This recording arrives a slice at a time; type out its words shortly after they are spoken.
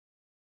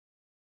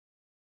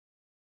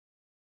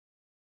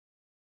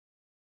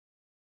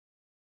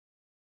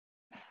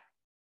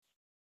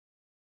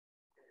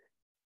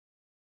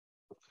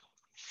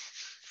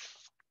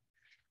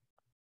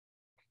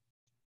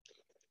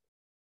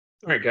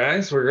All right,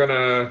 guys, we're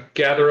gonna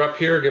gather up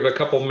here, give a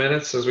couple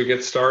minutes as we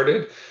get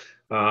started.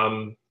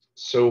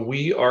 So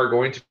we are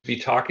going to be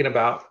talking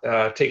about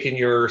taking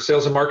your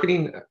sales and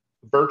marketing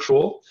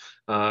virtual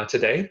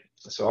today.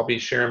 So I'll be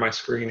sharing my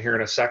screen here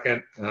in a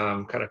second,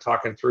 kind of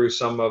talking through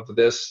some of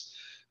this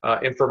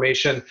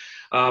information.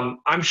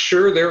 I'm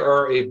sure there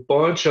are a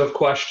bunch of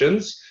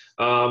questions.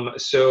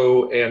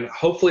 And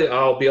hopefully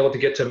I'll be able to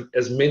get to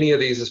as many of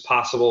these as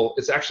possible.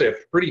 It's actually a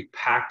pretty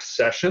packed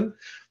session.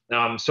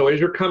 So as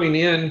you're coming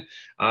in,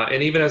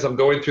 and even as I'm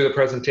going through the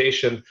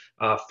presentation,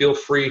 feel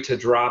free to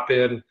drop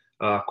in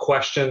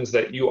questions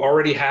that you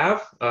already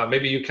have.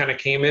 Maybe you kind of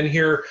came in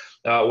here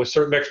with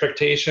certain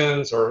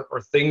expectations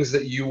or things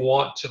that you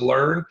want to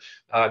learn.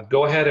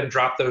 Go ahead and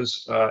drop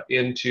those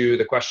into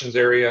the questions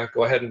area.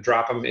 Go ahead and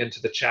drop them into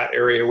the chat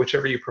area,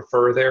 whichever you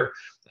prefer there.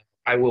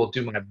 I will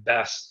do my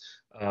best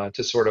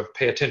to sort of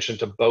pay attention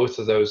to both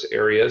of those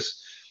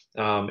areas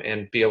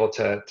and be able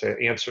to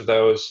answer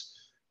those.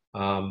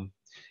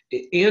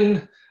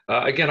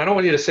 Again, I don't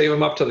want you to save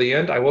them up to the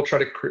end. I will try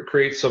to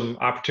create some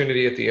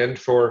opportunity at the end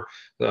for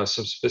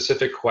some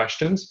specific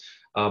questions,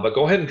 but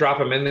go ahead and drop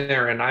them in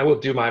there, and I will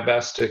do my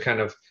best to kind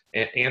of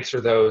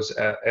answer those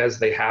as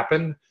they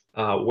happen,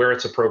 where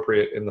it's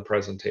appropriate in the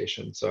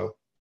presentation. So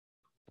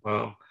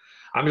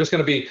I'm just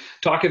going to be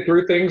talking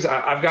through things.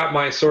 I've got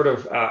my sort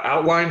of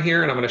outline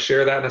here, and I'm going to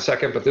share that in a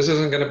second, but this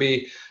isn't going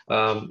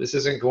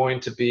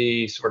to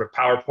be sort of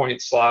PowerPoint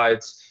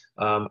slides.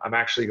 I'm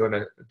actually going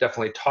to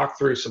definitely talk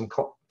through some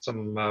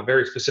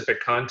very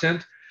specific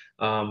content,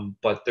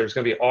 but there's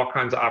going to be all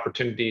kinds of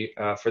opportunity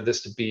for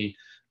this to be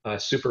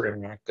super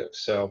interactive.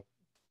 So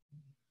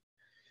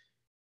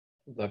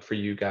I'd love for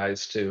you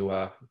guys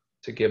to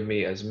give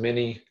me as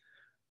many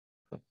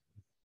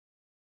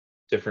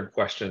different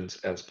questions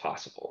as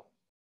possible.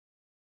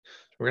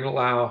 We're going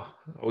to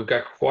we've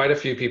got quite a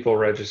few people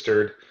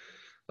registered,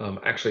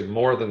 actually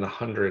more than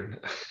 100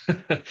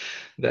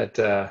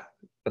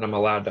 that I'm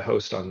allowed to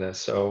host on this.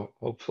 So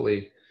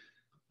hopefully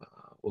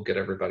we'll get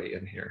everybody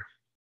in here.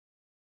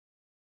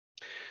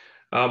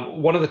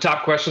 One of the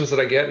top questions that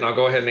I get, and I'll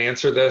go ahead and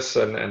answer this,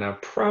 and I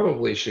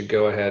probably should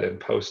go ahead and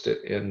post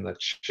it in the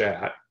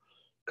chat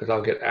because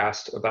I'll get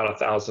asked about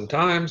 1,000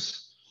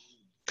 times.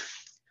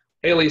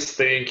 Hey, Elise,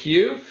 thank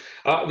you.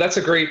 That's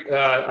a great,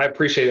 I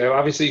appreciate it.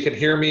 Obviously, you can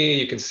hear me,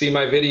 you can see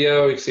my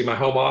video, you can see my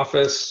home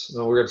office.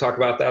 We're going to talk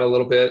about that a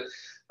little bit.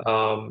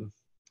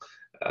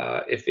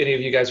 If any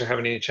of you guys are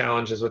having any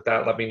challenges with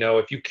that, let me know.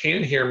 If you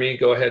can hear me,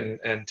 go ahead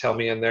and tell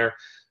me in there.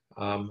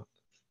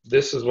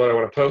 This is what I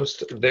want to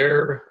post.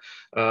 There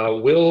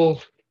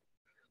will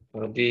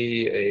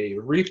be a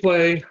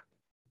replay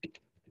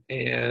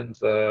and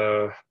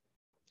the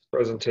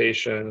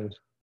presentation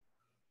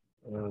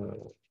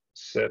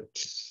sent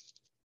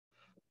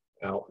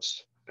out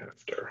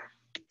after.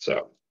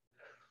 So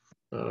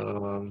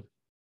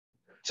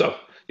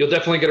you'll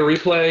definitely get a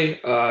replay.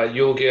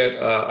 You'll get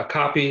a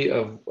copy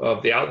of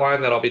the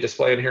outline that I'll be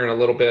displaying here in a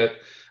little bit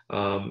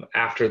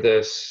after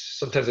this.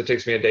 Sometimes it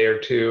takes me a day or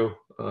two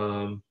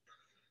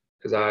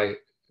because I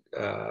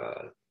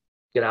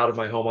get out of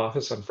my home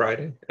office on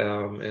Friday.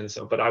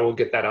 But I will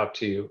get that out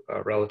to you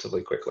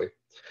relatively quickly.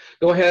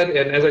 Go ahead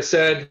and, as I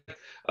said,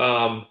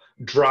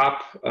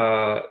 drop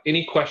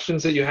any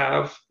questions that you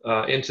have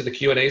into the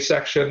Q&A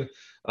section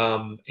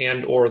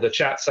and or the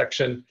chat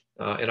section.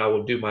 And I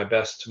will do my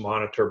best to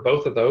monitor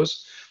both of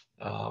those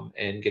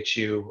and get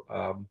you,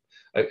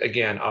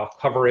 again, I'll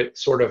cover it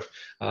sort of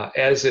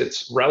as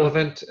it's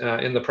relevant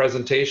in the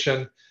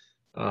presentation.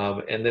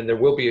 And then there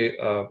will be,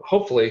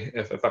 hopefully,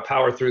 if I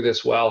power through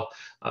this well,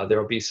 there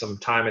will be some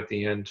time at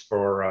the end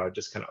for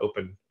just kind of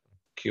open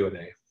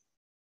Q&A.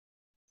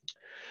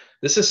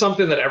 This is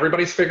something that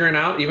everybody's figuring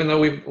out, even though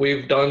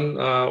we've done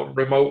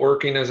remote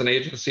working as an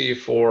agency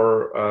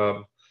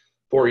for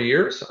 4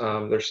 years.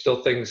 There's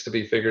still things to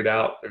be figured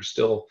out. There's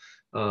still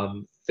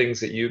things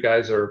that you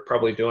guys are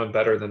probably doing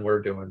better than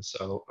we're doing.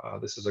 So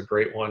this is a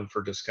great one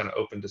for just kind of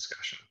open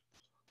discussion.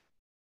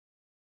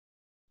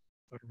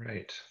 All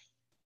right.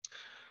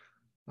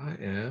 I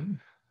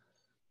am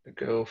going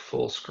to go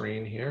full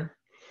screen here.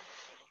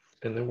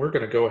 And then we're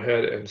going to go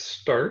ahead and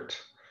start.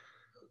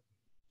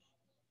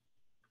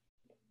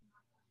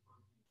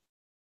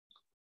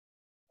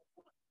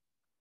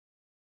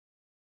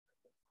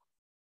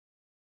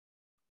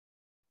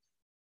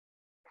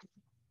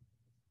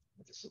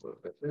 Just a little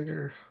bit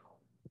bigger.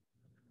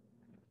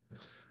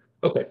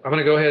 Okay, I'm going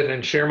to go ahead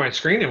and share my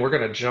screen, and we're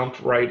going to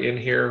jump right in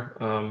here.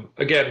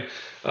 Again,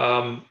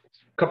 a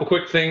couple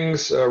quick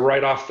things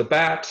right off the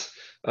bat.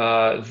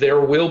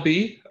 There will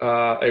be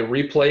a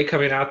replay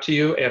coming out to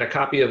you, and a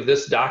copy of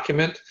this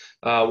document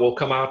will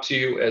come out to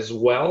you as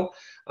well.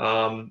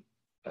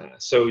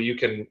 So you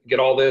can get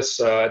all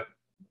this.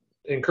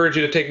 Encourage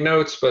you to take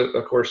notes, but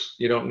of course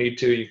you don't need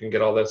to. You can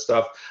get all that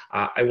stuff.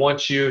 I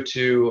want you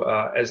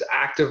to, as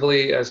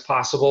actively as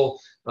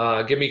possible,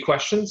 give me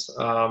questions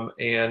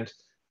and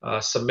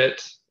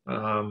submit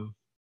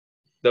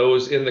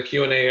those in the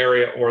Q&A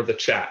area or the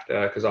chat,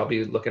 because I'll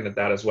be looking at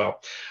that as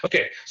well.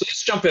 Okay, so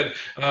let's jump in.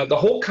 The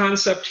whole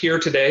concept here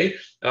today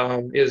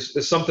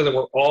is something that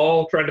we're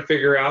all trying to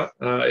figure out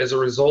as a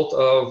result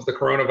of the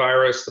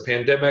coronavirus, the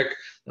pandemic,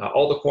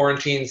 all the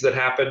quarantines that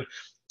happened.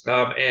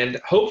 And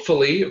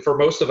hopefully, for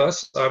most of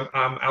us,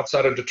 I'm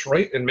outside of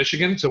Detroit in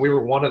Michigan, so we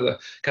were one of the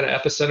kind of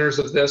epicenters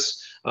of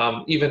this.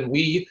 Even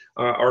we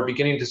are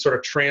beginning to sort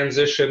of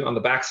transition on the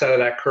backside of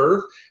that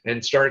curve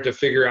and starting to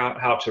figure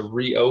out how to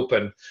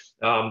reopen.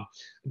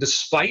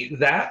 Despite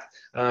that,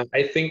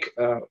 I think,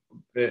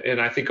 and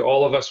I think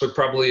all of us would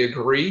probably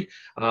agree,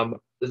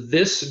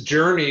 this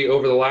journey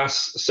over the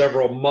last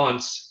several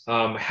months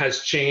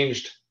has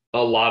changed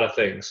a lot of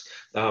things.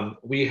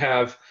 We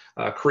have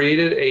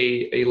created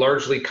a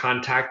largely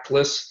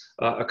contactless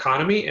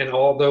economy, and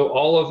although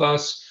all of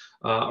us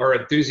are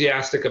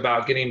enthusiastic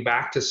about getting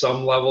back to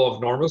some level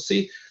of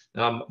normalcy,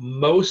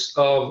 most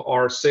of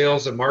our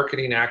sales and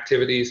marketing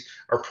activities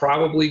are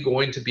probably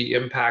going to be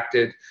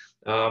impacted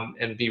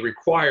and be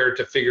required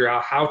to figure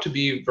out how to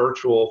be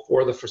virtual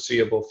for the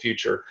foreseeable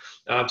future.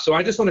 So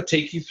I just want to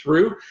take you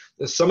through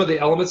some of the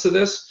elements of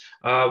this,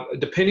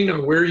 depending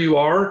on where you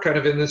are kind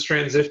of in this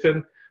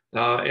transition.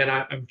 And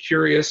I'm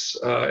curious,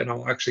 and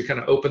I'll actually kind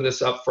of open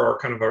this up for our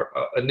kind of our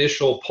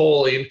initial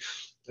polling.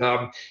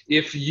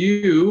 If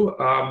you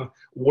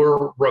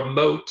were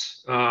remote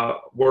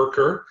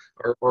worker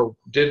or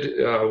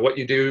did what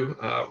you do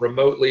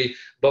remotely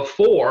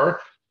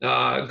before,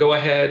 go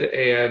ahead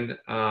and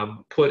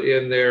put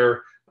in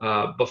there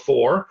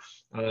before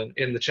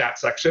in the chat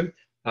section.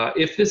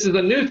 If this is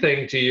a new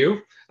thing to you,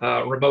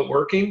 remote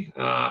working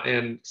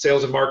and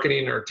sales and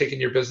marketing or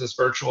taking your business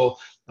virtual,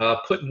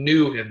 put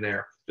new in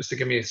there just to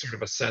give me sort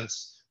of a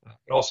sense,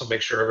 but also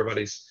make sure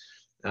everybody's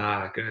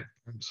good.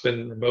 It's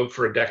been remote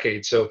for a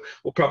decade, so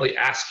we'll probably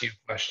ask you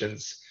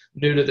questions.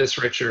 New to this,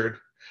 Richard,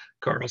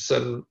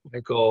 Carlson,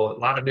 Michael, a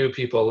lot of new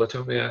people,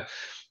 Latomia.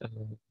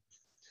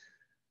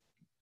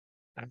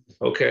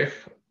 Okay.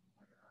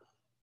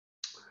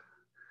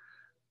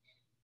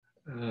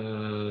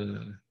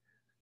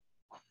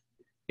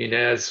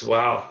 Inez,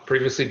 wow,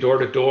 previously door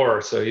to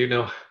door, so you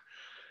know,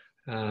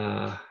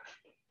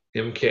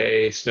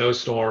 MK,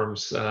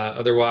 snowstorms,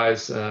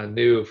 otherwise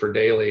new for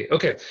daily.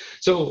 Okay,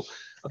 so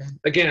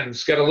again,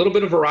 it's got a little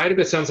bit of variety,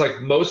 but it sounds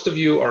like most of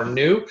you are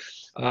new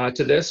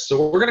to this,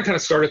 so we're gonna kind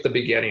of start at the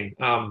beginning.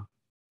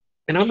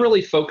 And I'm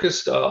really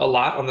focused a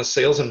lot on the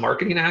sales and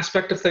marketing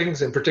aspect of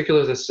things, in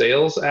particular the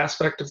sales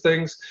aspect of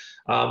things.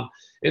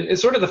 And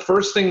sort of the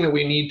first thing that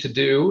we need to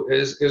do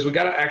is we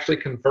got to actually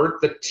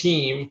convert the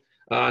team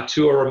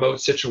to a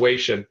remote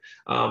situation.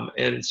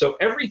 And so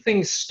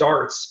everything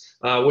starts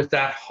with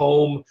that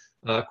home,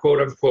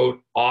 quote unquote,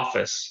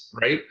 office,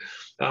 right?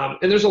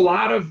 And there's a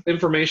lot of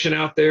information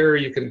out there.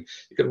 You can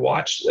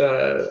watch,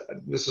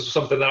 this is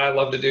something that I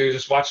love to do,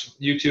 just watch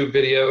YouTube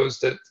videos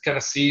that kind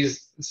of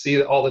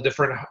see all the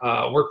different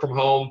work from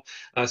home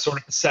sort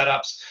of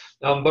setups.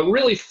 But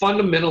really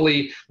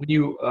fundamentally, when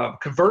you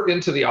convert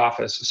into the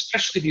office,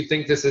 especially if you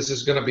think this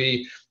is going to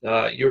be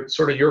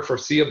your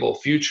foreseeable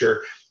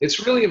future,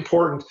 it's really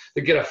important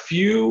to get a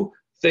few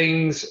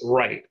things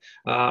right.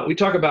 We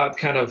talk about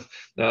kind of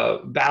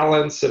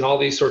balance and all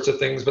these sorts of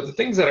things, but the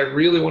things that I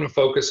really want to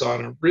focus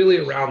on are really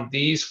around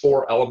these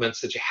four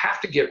elements that you have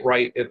to get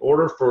right in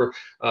order for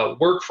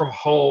work from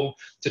home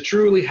to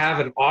truly have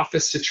an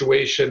office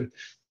situation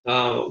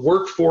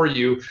work for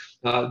you.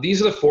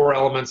 These are the four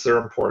elements that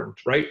are important,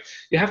 right?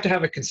 You have to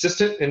have a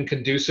consistent and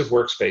conducive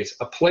workspace,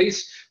 a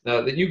place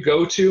that you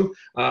go to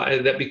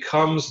and that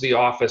becomes the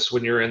office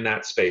when you're in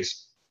that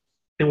space.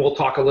 And we'll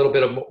talk a little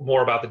bit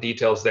more about the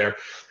details there.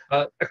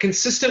 A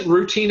consistent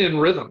routine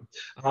and rhythm.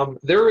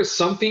 There is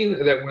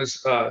something that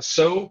was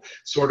so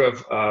sort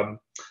of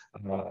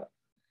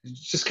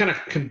just kind of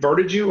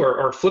converted you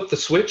or flipped the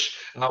switch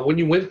when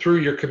you went through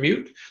your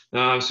commute.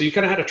 So you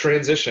kind of had a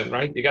transition,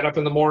 right? You got up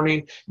in the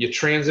morning, you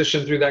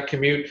transitioned through that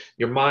commute,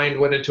 your mind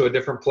went into a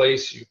different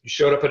place, you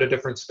showed up at a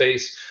different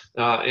space,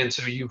 and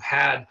so you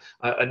had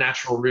a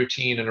natural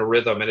routine and a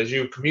rhythm. And as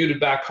you commuted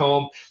back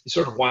home, you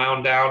sort of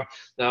wound down.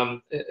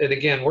 And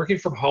again, working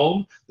from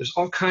home, there's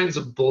all kinds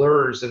of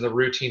blurs in the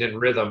routine and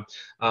rhythm.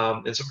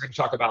 And so we're going to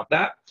talk about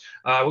that.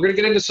 We're going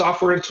to get into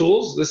software and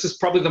tools. This is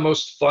probably the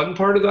most fun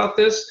part about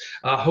this.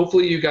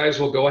 Hopefully you guys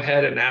will go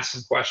ahead and ask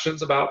some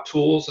questions about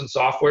tools and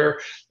software.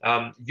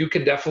 You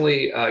can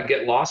definitely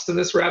get lost in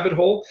this rabbit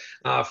hole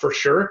for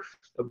sure.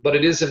 But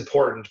it is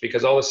important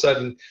because all of a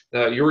sudden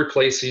you're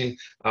replacing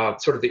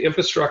sort of the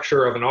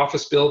infrastructure of an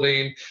office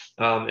building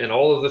and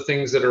all of the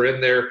things that are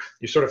in there.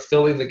 You're sort of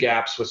filling the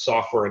gaps with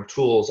software and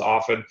tools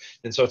often.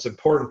 And so it's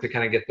important to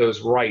kind of get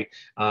those right.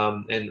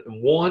 And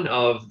one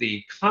of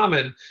the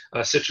common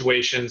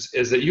situations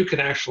is that you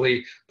can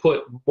actually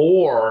put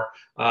more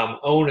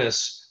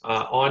onus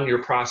on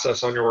your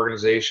process, on your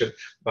organization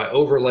by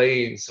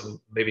overlaying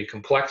some maybe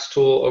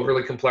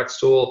overly complex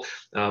tool,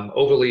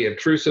 overly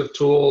intrusive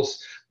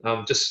tools.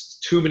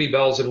 just too many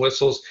bells and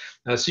whistles.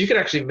 So you can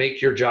actually make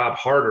your job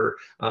harder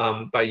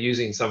by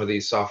using some of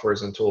these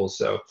softwares and tools.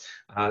 So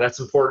that's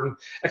important.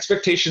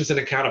 Expectations and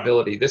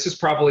accountability. This is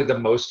probably the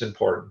most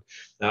important.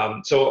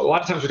 So a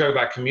lot of times we talk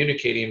about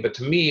communicating, but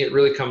to me, it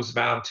really comes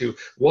down to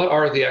what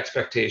are the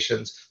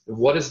expectations?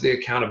 What is the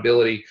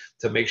accountability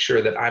to make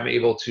sure that I'm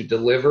able to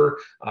deliver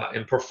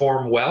and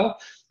perform well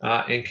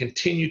and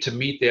continue to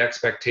meet the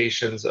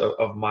expectations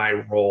of my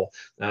role,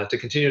 to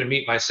continue to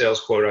meet my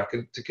sales quota,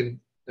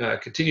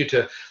 continue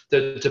to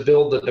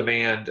build the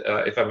demand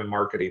if I'm in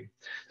marketing.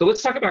 So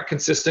let's talk about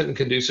consistent and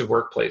conducive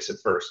workplace at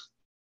first.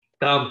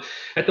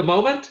 At the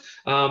moment,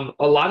 a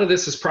lot of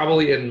this is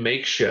probably in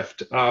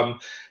makeshift.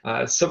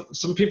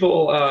 Some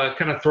people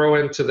kind of throw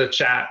into the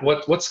chat,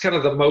 what's kind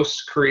of the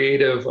most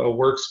creative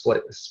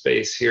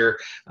workspace here?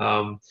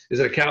 Is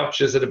it a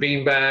couch? Is it a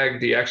beanbag?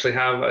 Do you actually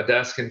have a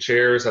desk and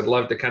chairs? I'd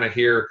love to kind of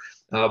hear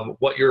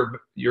what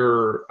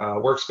your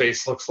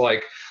workspace looks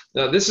like.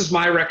 This is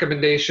my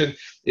recommendation,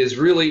 is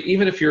really,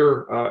 even if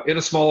you're in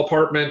a small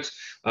apartment,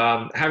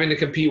 having to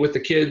compete with the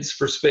kids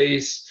for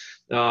space,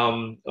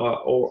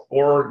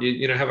 or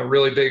you know, have a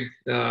really big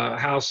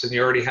house and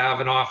you already have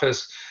an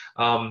office,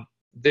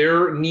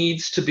 there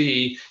needs to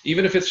be,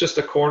 even if it's just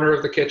a corner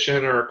of the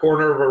kitchen or a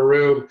corner of a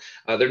room,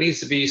 there needs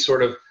to be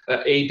sort of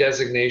a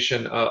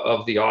designation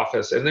of the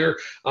office. And there,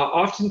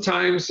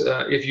 oftentimes,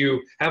 if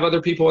you have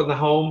other people in the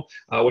home,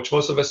 which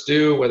most of us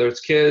do, whether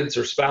it's kids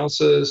or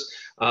spouses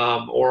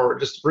or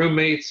just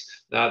roommates,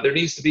 there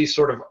needs to be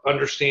sort of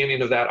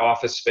understanding of that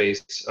office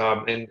space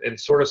and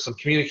sort of some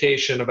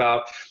communication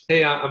about,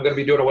 hey, I'm going to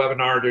be doing a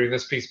webinar during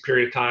this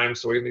period of time,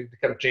 so we need to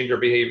kind of change our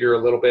behavior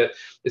a little bit.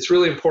 It's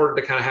really important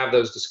to kind of have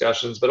those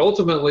discussions. But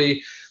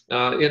ultimately,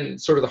 in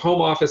sort of the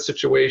home office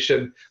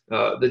situation,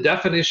 the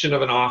definition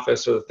of an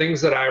office, or the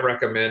things that I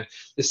recommend,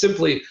 is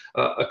simply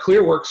a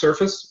clear work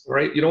surface,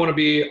 right? You don't want to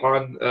be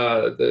on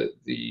the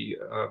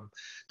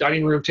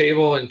dining room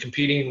table and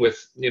competing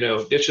with, you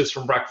know, dishes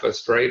from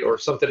breakfast, right, or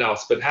something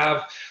else, but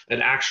have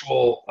an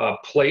actual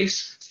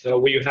place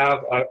where you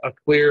have a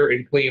clear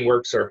and clean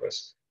work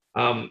surface.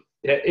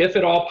 If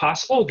at all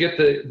possible, get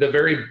the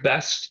very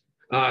best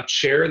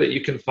chair that you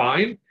can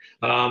find.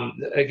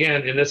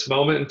 Again, in this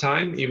moment in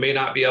time, you may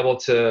not be able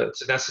to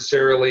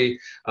necessarily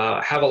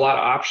have a lot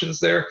of options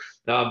there,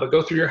 but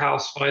go through your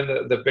house, find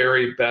the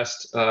very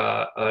best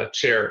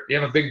chair. You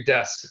have a big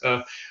desk.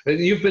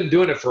 You've been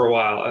doing it for a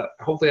while.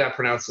 Hopefully I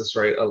pronounced this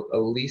right.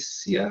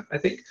 Alicia, I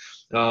think.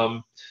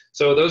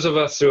 So those of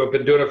us who have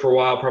been doing it for a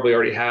while probably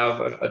already have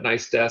a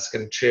nice desk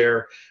and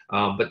chair,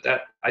 but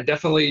that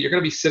you're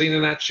going to be sitting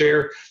in that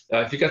chair.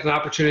 If you got an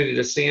opportunity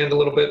to stand a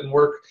little bit and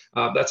work,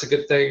 that's a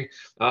good thing.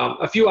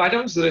 A few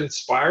items that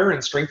inspire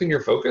and strengthen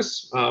your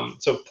focus.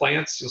 So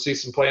plants, you'll see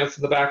some plants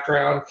in the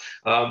background.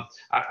 I'm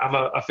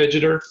a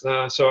fidgeter,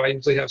 so I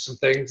usually have some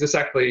things. This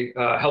actually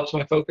helps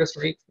my focus,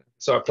 right?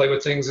 So I play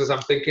with things as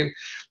I'm thinking.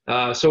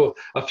 So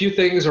a few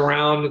things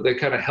around that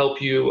kind of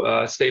help you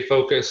stay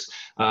focused.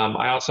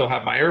 I also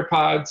have my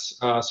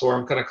AirPods, so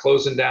I'm kind of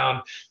closing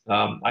down.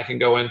 I can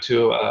go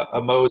into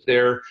a mode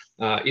there.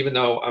 Even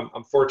though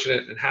I'm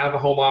fortunate and have a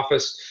home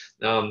office,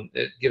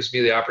 it gives me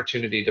the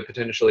opportunity to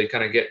potentially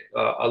kind of get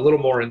a little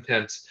more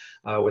intense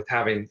with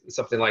having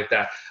something like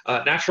that.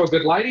 Natural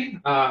good lighting,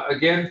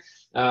 again,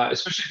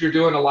 especially if you're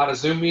doing a lot of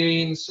Zoom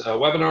meetings,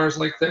 webinars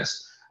like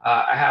this.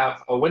 I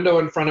have a window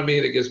in front of me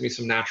that gives me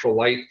some natural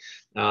light.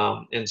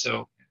 And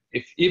so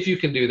if you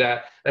can do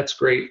that, that's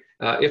great.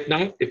 If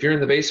not, if you're in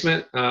the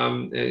basement,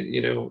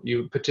 you know,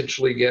 you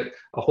potentially get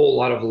a whole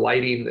lot of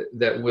lighting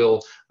that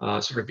will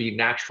sort of be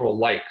natural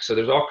light. So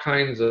there's all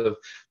kinds of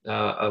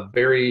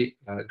very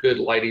good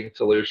lighting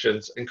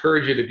solutions.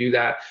 Encourage you to do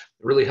that.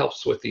 It really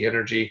helps with the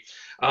energy.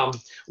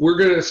 We're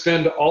going to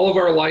spend all of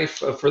our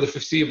life for the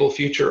foreseeable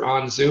future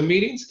on Zoom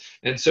meetings.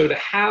 And so to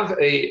have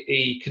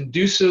a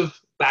conducive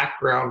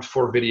background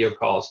for video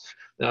calls.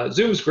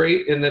 Zoom's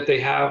great in that they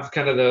have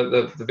kind of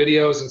the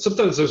videos, and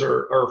sometimes those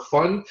are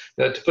fun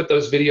to put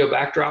those video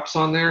backdrops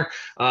on there.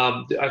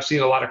 I've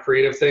seen a lot of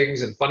creative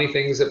things and funny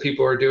things that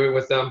people are doing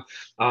with them.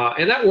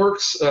 And that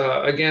works,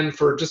 again,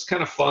 for just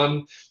kind of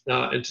fun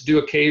and to do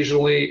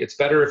occasionally. It's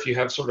better if you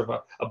have sort of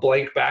a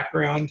blank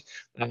background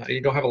and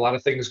you don't have a lot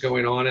of things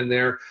going on in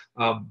there.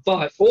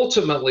 But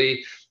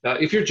ultimately,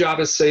 if your job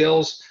is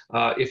sales,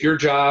 if your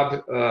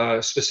job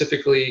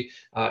specifically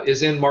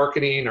is in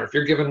marketing, or if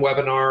you're giving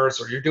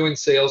webinars or you're doing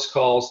sales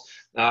calls,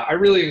 I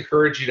really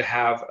encourage you to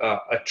have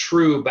a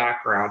true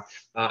background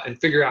and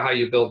figure out how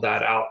you build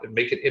that out and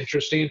make it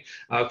interesting,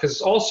 because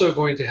it's also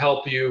going to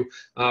help you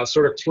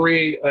sort of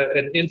create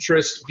an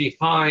interest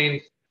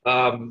behind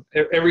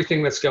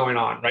everything that's going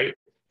on, right?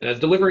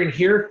 Delivering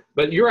here,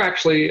 but you're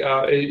actually,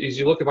 as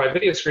you look at my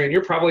video screen,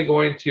 you're probably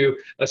going to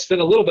spend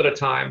a little bit of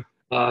time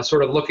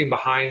sort of looking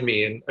behind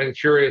me and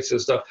curious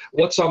as to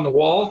what's on the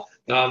wall.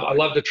 I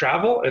love to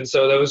travel, and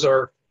so those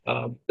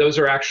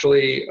are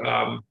actually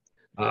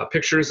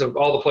pictures of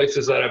all the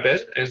places that I've been,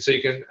 and so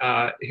you can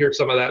hear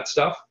some of that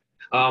stuff.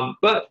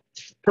 But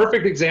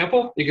perfect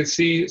example. You can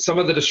see some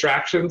of the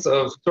distractions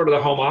of sort of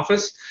the home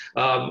office.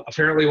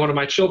 Apparently one of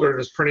my children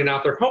is printing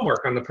out their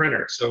homework on the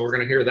printer. So we're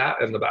going to hear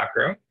that in the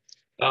background.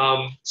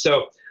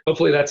 So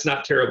hopefully that's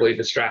not terribly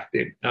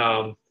distracting.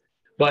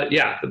 But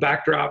yeah, the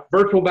backdrop,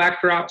 virtual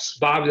backdrops,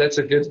 Bob, that's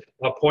a good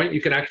point.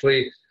 You can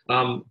actually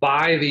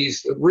buy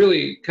these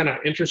really kind of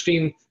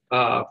interesting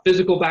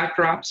physical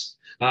backdrops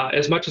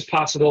as much as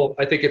possible.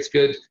 I think it's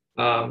good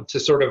to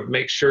sort of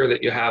make sure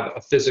that you have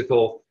a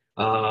physical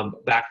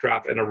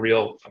backdrop and a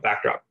real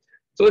backdrop.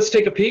 So let's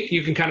take a peek.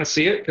 You can kind of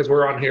see it because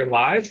we're on here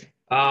live.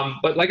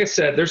 But like I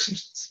said, there's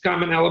some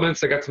common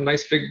elements. I got some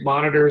nice big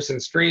monitors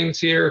and screens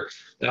here.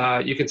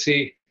 You can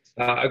see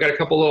I've got a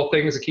couple little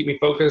things that keep me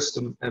focused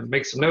and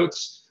make some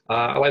notes.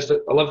 I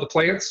love the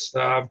plants.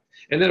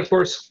 And then, of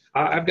course,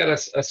 I've got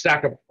a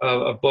stack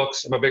of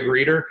books. I'm a big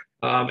reader.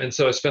 And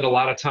so I spend a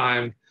lot of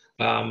time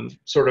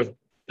sort of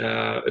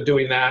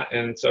doing that.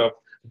 And so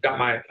I've got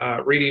my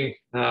reading.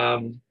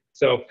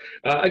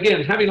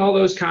 Again, having all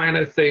those kind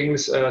of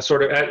things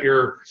sort of at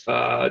your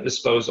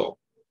disposal.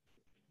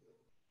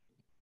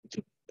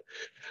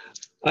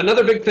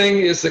 Another big thing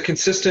is the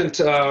consistent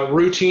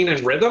routine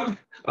and rhythm.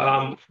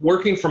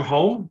 Working from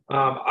home,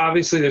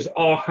 obviously there's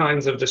all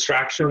kinds of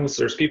distractions.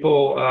 There's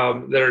people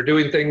that are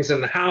doing things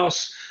in the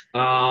house.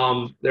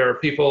 There are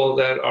people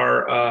that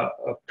are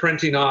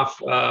printing off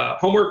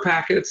homework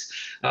packets.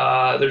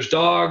 There's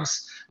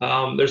dogs.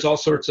 There's all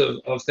sorts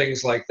of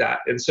things like that.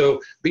 And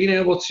so being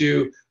able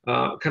to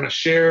kind of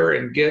share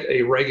and get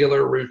a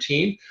regular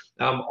routine,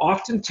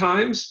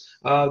 oftentimes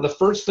the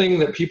first thing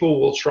that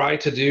people will try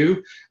to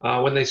do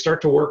when they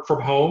start to work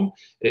from home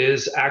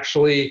is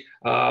actually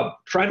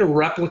try to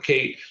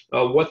replicate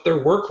what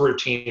their work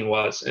routine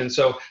was. And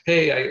so,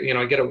 hey,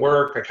 I get at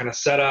work, I kind of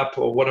set up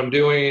what I'm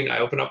doing, I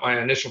open up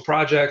my initial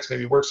projects,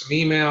 maybe work some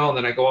email, and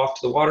then I go off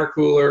to the water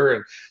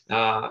cooler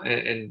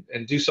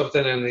and do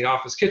something in the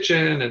office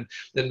kitchen, and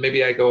then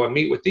maybe I go and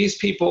meet with these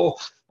people.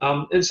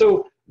 And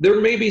so there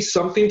may be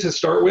something to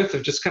start with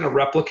of just kind of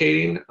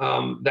replicating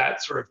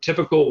that sort of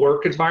typical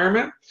work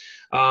environment.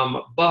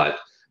 But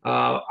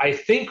I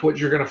think what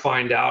you're going to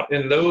find out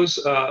in those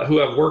who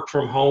have worked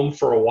from home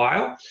for a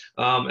while,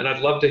 and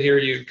I'd love to hear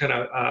you kind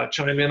of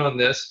chime in on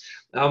this,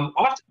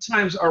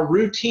 oftentimes our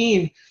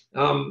routine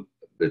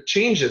it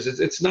changes.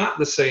 It's not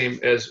the same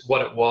as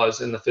what it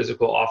was in the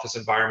physical office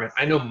environment.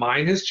 I know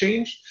mine has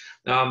changed.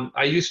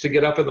 I used to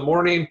get up in the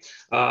morning,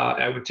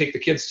 I would take the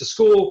kids to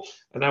school,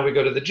 and I would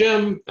go to the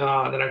gym, then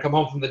I'd come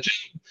home from the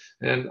gym,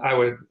 and I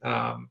would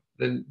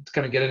then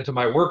kind of get into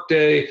my work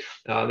day,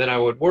 then I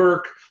would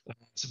work.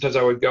 Sometimes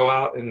I would go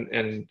out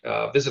and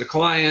visit a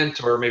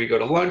client or maybe go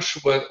to lunch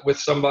with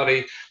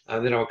somebody,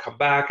 then I would come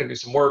back and do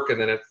some work,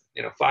 and then at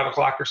 5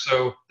 o'clock or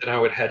so, then I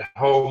would head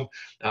home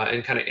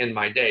and kind of end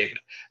my day. But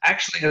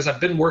actually, as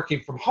I've been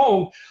working from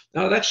home,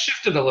 that's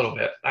shifted a little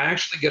bit. I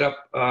actually get up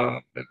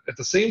at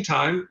the same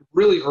time,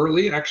 really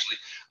early, actually,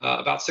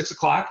 about 6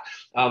 o'clock.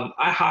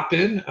 I hop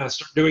in,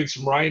 start doing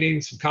some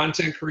writing, some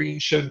content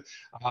creation,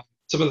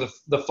 some of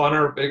the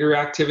funner, bigger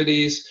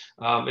activities,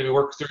 maybe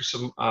work through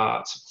some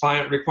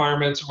client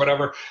requirements or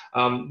whatever.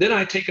 Then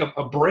I take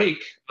a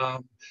break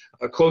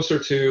closer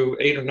to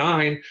 8 or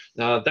 9.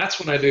 That's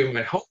when I do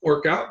my home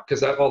workout,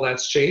 because all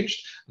that's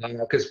changed,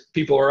 because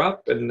people are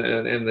up and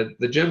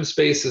the gym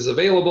space is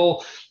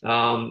available.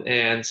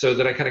 And so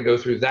then I kind of go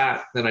through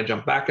that. Then I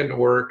jump back into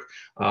work.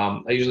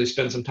 I usually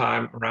spend some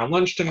time around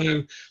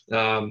lunchtime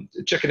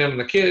checking in on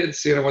the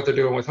kids, what they're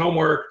doing with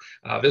homework,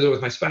 visit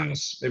with my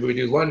spouse. Maybe we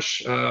do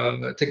lunch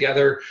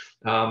together.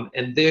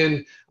 And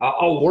then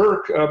I'll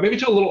work maybe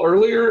till a little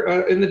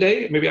earlier in the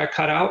day. Maybe I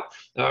cut out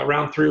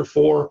around 3 or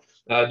 4,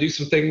 do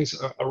some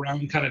things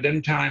around kind of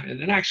dinner time,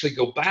 and then actually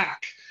go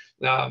back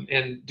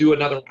and do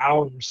another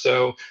hour or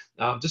so,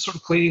 just sort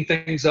of cleaning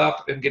things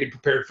up and getting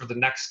prepared for the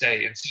next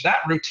day. And so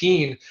that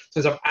routine,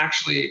 since I'm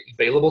actually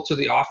available to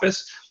the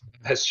office,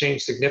 has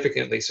changed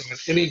significantly. So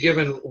with any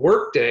given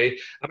work day,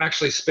 I'm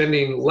actually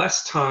spending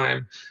less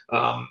time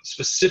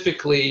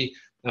specifically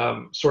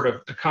sort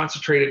of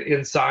concentrated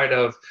inside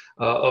of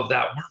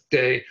that work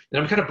day,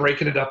 and I'm kind of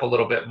breaking it up a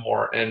little bit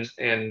more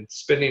and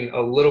spending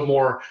a little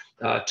more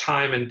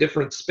time in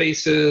different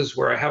spaces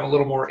where I have a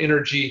little more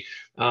energy,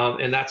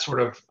 and that sort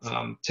of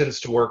tends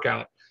to work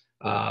out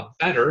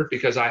better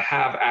because I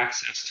have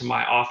access to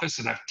my office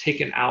and I've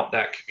taken out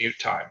that commute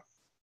time.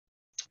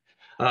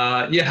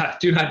 Yeah,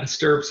 do not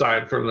disturb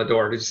sign from the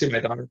door. Did you see my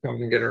daughter come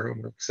and get her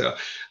homework? So,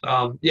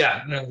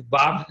 yeah, no,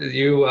 Bob,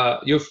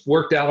 you've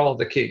worked out all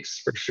the kinks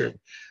for sure.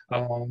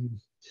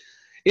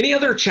 Any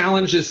other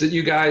challenges that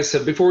you guys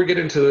have, before we get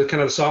into the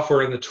kind of the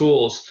software and the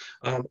tools,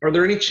 are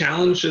there any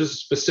challenges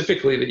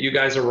specifically that you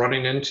guys are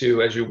running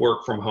into as you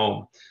work from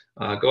home?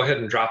 Go ahead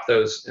and drop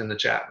those in the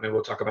chat. Maybe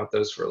we'll talk about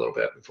those for a little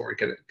bit before we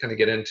kind of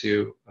get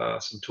into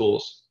some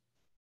tools.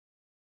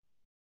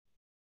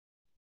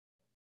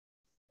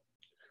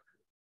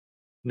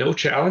 No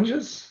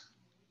challenges?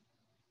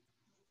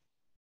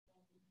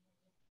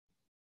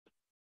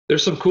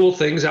 There's some cool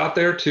things out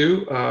there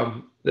too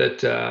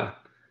that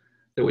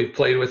we've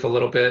played with a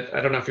little bit.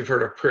 I don't know if you've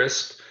heard of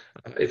Crisp.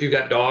 If you've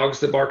got dogs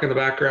that bark in the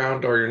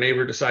background, or your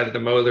neighbor decided to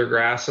mow their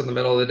grass in the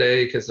middle of the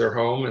day because they're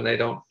home and they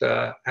don't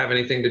have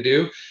anything to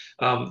do,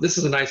 this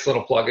is a nice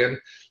little plugin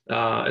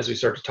as we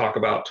start to talk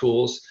about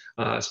tools.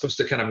 It's supposed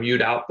to kind of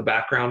mute out the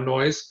background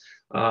noise.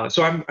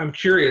 So I'm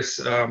curious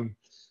to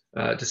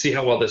see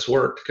how well this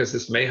worked, because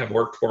this may have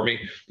worked for me.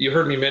 You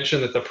heard me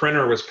mention that the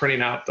printer was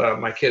printing out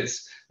my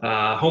kids'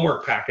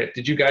 homework packet.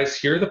 Did you guys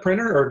hear the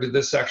printer, or did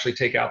this actually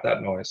take out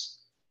that noise?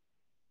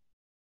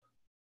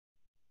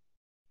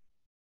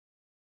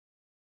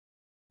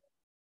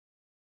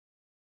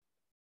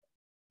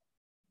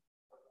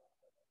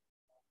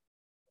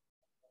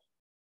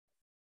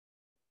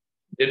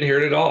 Didn't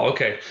hear it at all.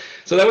 Okay.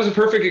 So that was a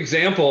perfect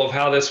example of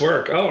how this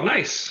worked. Oh,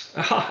 nice.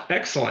 Ah,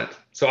 excellent.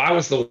 So I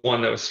was the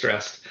one that was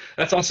stressed.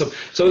 That's awesome.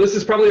 So this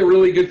is probably a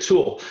really good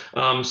tool.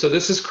 So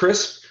this is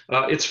Crisp.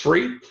 It's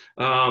free.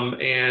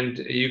 And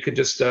you could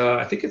just,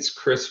 I think it's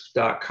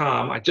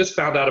crisp.com. I just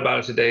found out about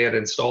it today and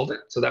installed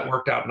it. So that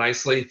worked out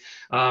nicely.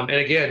 And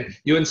again,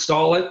 you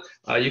install it.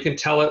 You can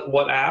tell it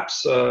what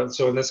apps.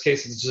 So in this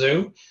case, it's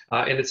Zoom.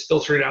 And it's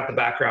filtering out the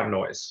background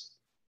noise.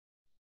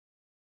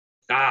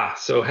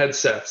 So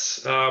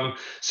headsets.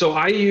 So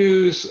I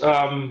use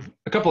a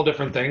couple of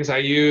different things. I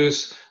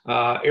use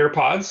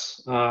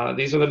AirPods.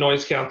 These are the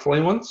noise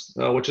canceling ones,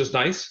 which is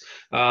nice.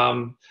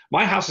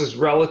 My house is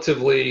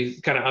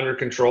relatively kind of under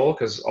control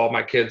because all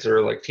my kids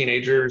are like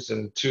teenagers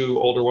and two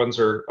older ones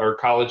are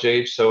college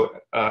age. So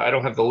I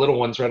don't have the little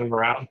ones running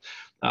around.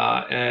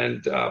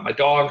 And my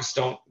dogs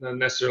don't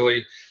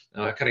necessarily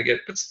kind of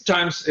get, but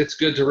sometimes it's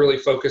good to really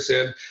focus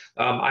in.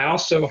 I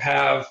also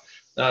have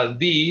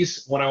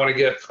these when I want to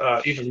get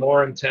even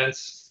more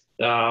intense.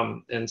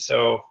 And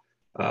so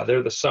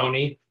they're the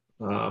Sony.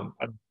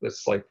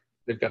 It's like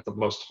they've got the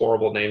most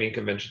horrible naming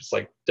conventions,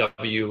 like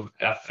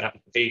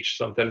WFH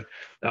something.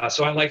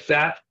 So I like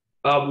that.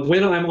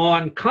 When I'm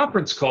on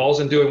conference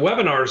calls and doing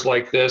webinars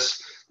like this,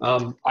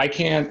 I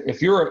can't.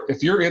 If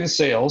you're in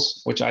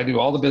sales, which I do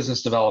all the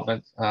business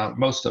development,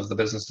 most of the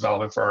business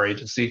development for our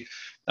agency,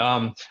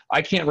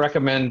 I can't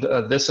recommend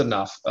this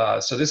enough.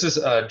 So this is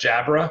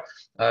Jabra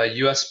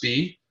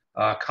USB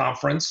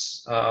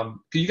conference. Can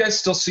you guys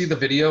still see the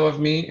video of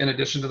me in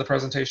addition to the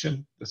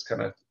presentation? This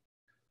kind of,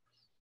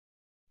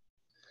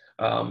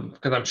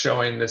 because I'm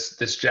showing this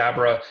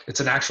Jabra. It's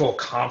an actual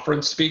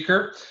conference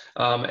speaker,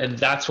 and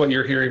that's what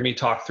you're hearing me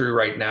talk through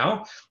right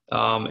now.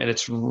 And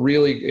it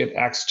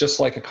acts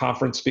just like a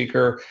conference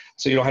speaker,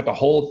 so you don't have to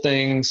hold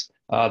things.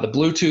 The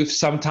Bluetooth,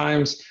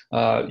 sometimes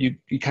you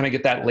kind of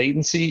get that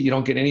latency. You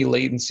don't get any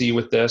latency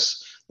with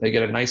this. They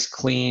get a nice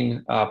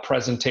clean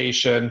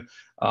presentation.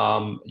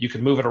 You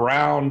can move it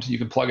around. You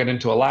can plug it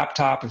into a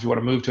laptop if you want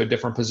to move to a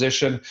different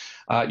position.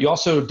 You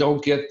also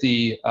don't get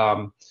the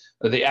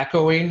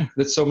echoing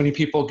that so many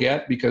people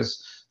get,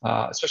 because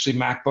especially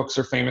MacBooks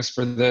are famous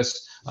for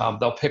this.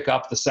 They'll pick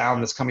up the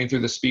sound that's coming through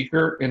the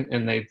speaker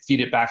and they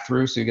feed it back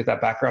through, so you get that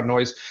background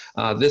noise.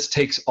 This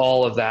takes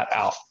all of that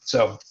out.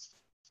 So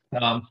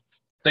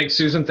thanks,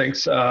 Susan.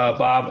 Thanks,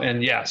 Bob.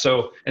 And yeah,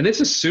 and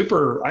this is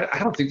super. I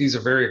don't think these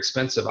are very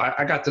expensive.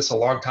 I got this a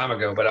long time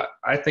ago, but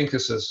I think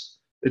it's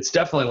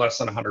definitely less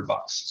than $100.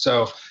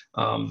 So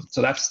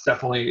that's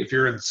definitely, if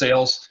you're in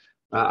sales,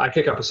 I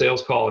pick up a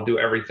sales call and do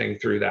everything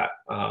through that.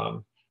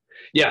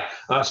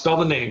 Spell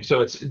the name.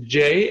 So it's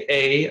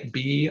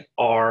Jabra.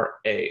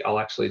 I'll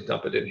actually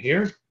dump it in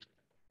here.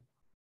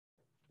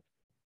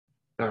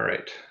 All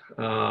right.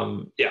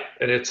 And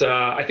it's,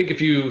 I think if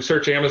you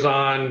search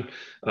Amazon,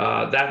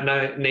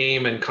 that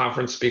name and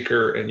conference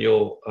speaker, and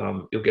you'll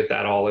get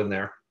that all in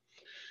there.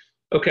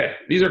 Okay,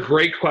 these are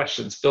great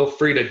questions. Feel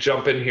free to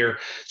jump in here.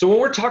 So when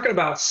we're talking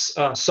about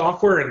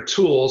software and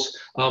tools,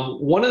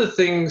 one of the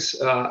things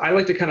I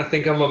like to kind of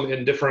think of them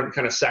in different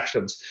kind of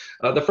sections.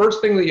 The first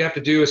thing that you have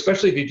to do,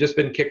 especially if you've just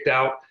been kicked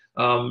out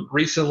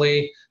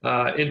recently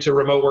into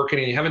remote working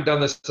and you haven't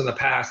done this in the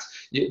past,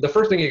 the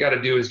first thing you got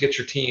to do is get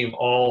your team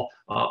all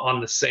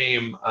on the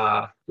same.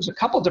 There's a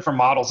couple different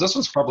models. This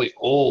one's probably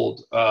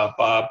old,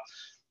 Bob.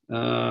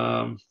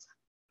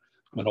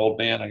 I'm an old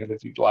man. I got a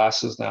few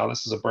glasses now.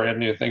 This is a brand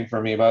new thing for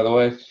me, by the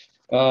way.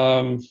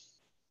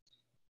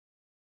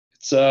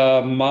 It's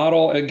a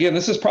model. Again,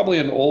 this is probably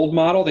an old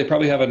model. They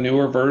probably have a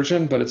newer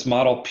version, but it's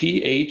model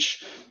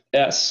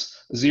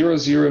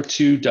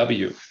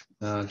PHS002W,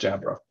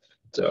 Jabra.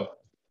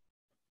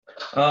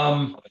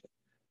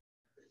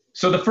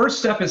 So the first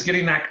step is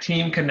getting that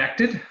team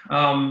connected.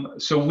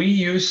 So we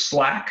use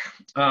Slack.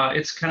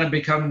 It's kind of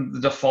become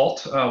the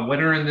default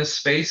winner in this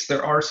space.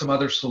 There are some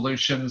other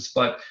solutions,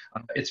 but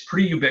it's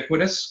pretty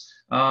ubiquitous.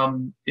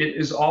 It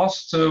has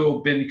also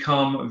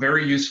become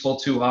very useful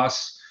to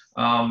us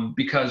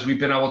because we've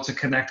been able to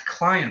connect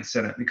clients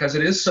in it, because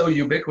it is so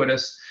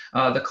ubiquitous.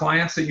 The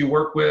clients that you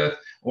work with,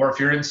 or if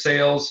you're in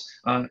sales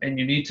and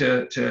you need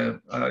to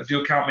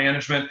do account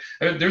management,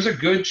 there's a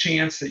good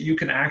chance that you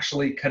can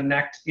actually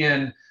connect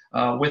in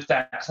with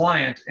that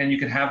client, and you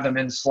can have them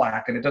in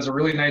Slack. And it does a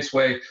really nice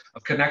way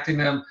of connecting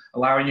them,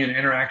 allowing you to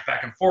interact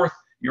back and forth.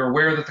 you're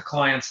aware that the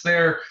client's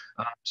there.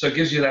 So it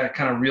gives you that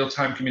kind of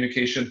real-time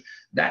communication.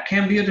 That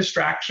can be a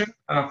distraction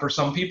for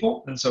some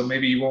people, and so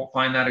maybe you won't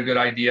find that a good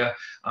idea.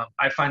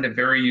 I find it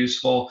very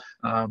useful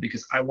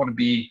because I want to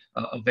be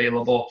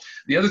available.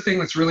 The other thing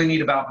that's really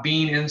neat about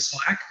being in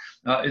Slack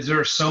is there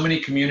are so many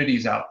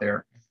communities out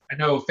there. I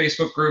know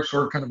Facebook groups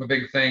were kind of a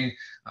big thing.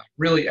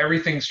 Really,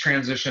 everything's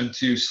transitioned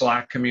to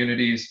Slack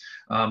communities.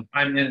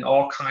 I'm in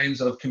all kinds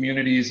of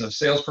communities of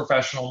sales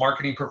professional,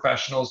 marketing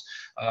professionals,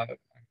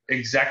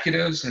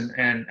 executives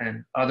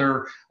and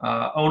other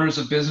owners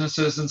of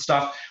businesses and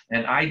stuff.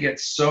 And I get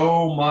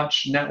so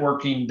much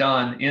networking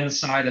done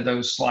inside of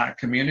those Slack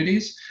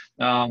communities.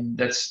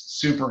 That's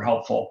super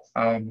helpful.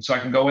 So I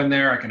can go in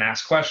there, I can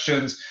ask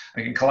questions,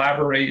 I can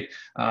collaborate,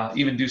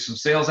 even do some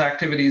sales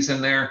activities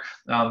in there.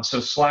 So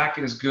Slack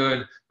is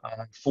good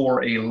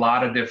for a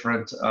lot of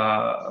different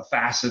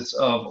facets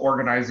of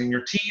organizing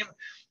your team,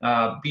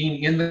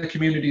 being in the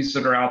communities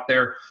that are out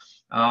there.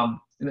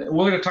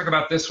 We're going to talk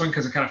about this one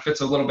because it kind of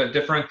fits a little bit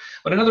different.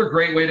 But another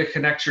great way to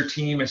connect your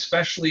team,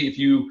 especially if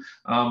you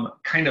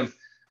kind of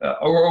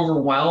are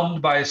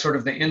overwhelmed by sort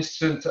of the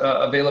instant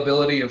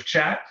availability of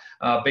chat,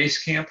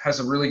 Basecamp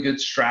has a really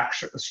good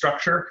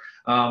structure.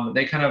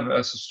 They kind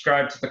of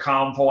subscribe to the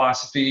calm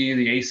philosophy,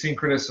 the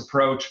asynchronous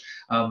approach.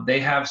 They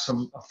have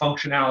some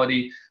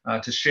functionality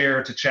to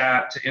share, to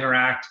chat, to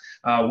interact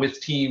with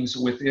teams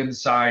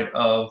inside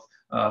of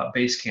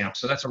Basecamp.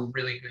 So that's a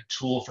really good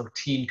tool for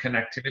team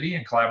connectivity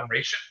and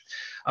collaboration.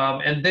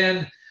 And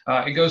then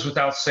it goes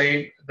without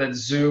saying that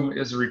Zoom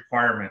is a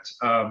requirement.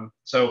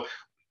 So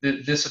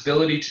this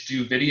ability to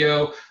do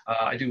video,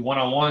 I do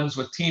one-on-ones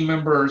with team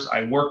members.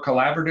 I work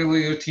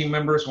collaboratively with team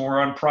members when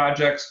we're on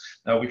projects.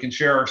 We can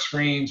share our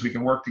screens. We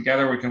can work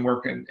together. We can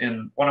work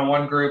in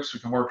one-on-one groups. We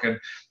can work in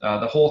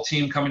the whole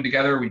team coming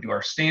together. We do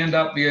our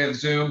stand-up via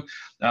Zoom.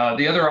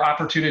 The other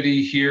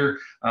opportunity here,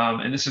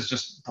 and this is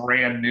just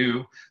brand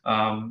new,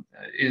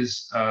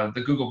 is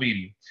the Google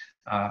Meeting.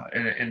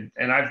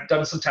 And I've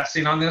done some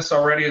testing on this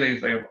already.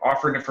 They're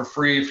offering it for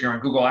free. If you're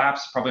on Google Apps,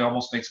 it probably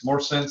almost makes more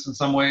sense in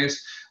some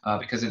ways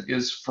because it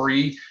is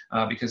free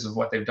because of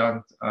what they've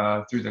done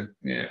through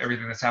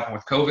everything that's happened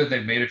with COVID.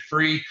 They've made it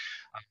free.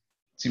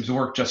 Seems to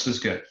work just as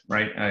good,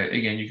 right?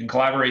 Again, you can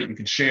collaborate, you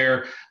can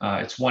share.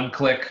 It's one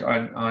click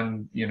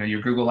on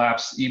your Google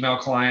Apps email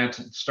client,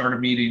 start a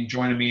meeting,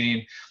 join a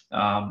meeting.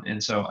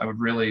 And so I would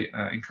really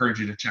encourage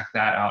you to check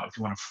that out if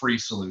you want a free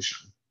solution.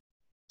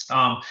 The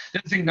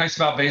other thing nice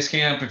about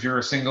Basecamp, if you're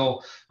a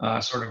single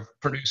sort of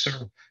producer,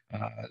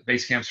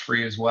 Basecamp's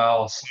free as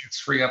well. Slack's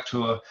free up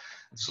to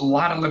there's a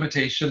lot of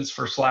limitations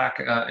for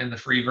Slack in the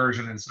free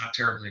version, and it's not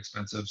terribly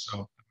expensive.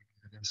 So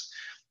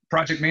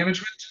project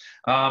management,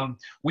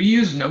 we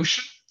use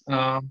Notion.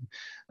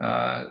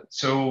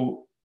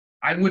 So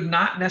I would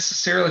not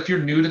necessarily, if you're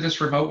new to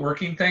this remote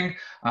working thing,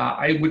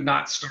 I would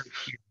not start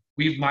here.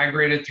 We've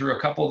migrated through a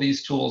couple of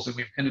these tools and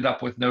we've ended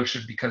up with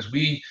Notion because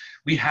we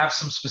have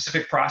some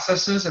specific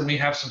processes and we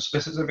have some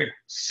specific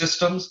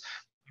systems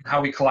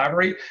how we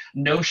collaborate.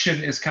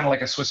 Notion is kind of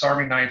like a Swiss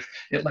Army knife.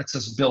 It lets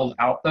us build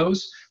out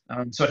those.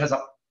 So it has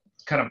a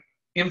kind of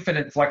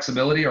infinite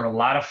flexibility or a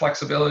lot of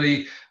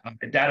flexibility.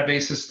 It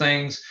databases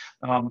things.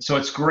 So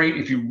it's great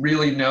if you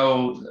really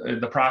know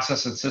the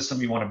process and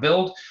system you want to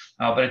build,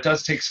 but it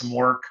does take some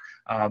work.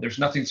 There's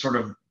nothing sort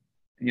of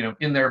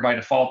in there by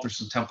default. There's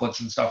some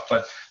templates and stuff,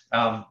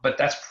 but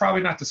that's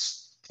probably not the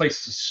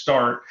place to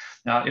start.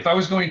 If I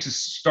was going to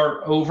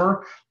start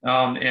over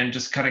and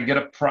just kind of get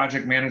a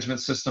project management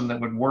system that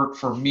would work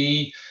for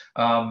me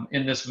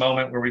in this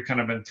moment where we've kind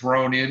of been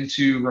thrown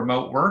into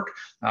remote work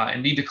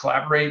and need to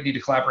collaborate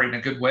in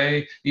a good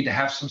way, need to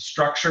have some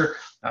structure,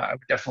 I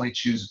would definitely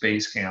choose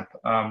Basecamp.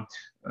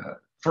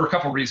 For a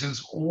couple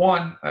reasons.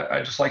 One,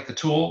 I just like the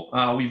tool.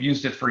 We've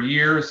used it for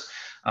years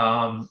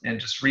and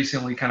just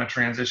recently kind of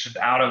transitioned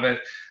out of it.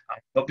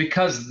 But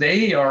because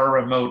they are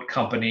a remote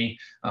company,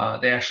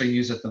 they actually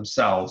use it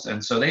themselves.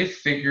 And so they've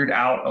figured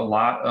out a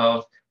lot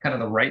of kind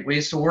of the right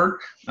ways to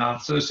work.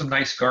 So there's some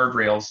nice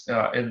guardrails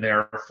in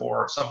there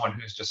for someone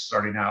who's just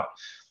starting out.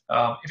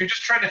 If you're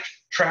just trying to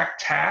track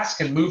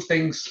tasks and move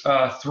things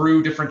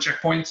through different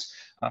checkpoints,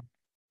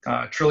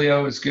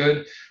 Trello is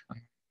good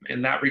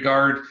in that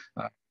regard.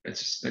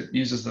 It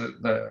uses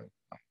the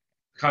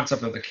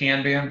concept of the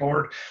Kanban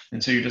board,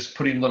 and so you're just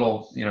putting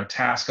little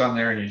tasks on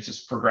there and you're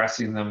just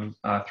progressing them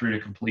through to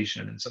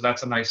completion, and so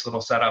that's a nice little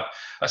setup.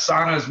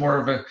 Asana is more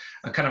of a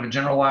kind of a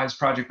generalized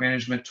project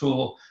management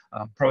tool,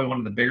 probably one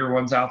of the bigger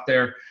ones out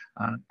there.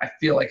 I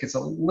feel like it's a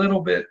little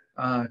bit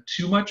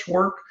too much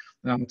work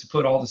to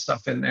put all the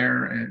stuff in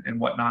there and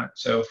whatnot,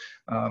 so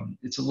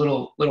it's a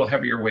little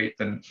heavier weight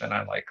than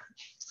I like.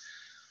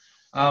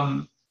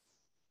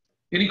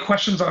 Any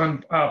questions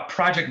on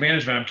project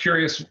management? I'm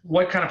curious,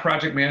 what kind of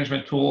project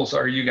management tools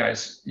are you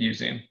guys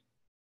using?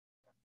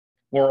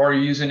 Or are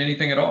you using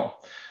anything at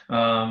all?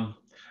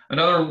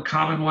 Another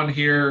common one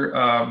here,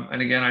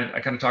 and again, I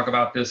kind of talk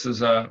about this,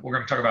 is we're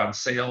going to talk about in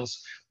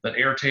sales, but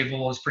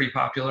Airtable is pretty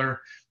popular.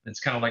 It's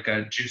kind of like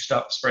a juiced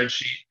up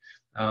spreadsheet.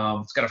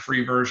 It's got a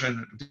free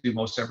version to do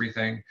most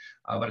everything,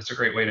 but it's a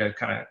great way to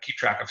kind of keep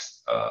track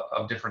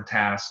of different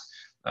tasks.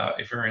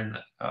 If you're in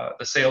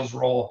the sales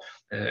role,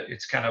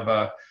 it's kind of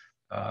a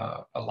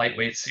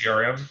lightweight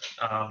CRM,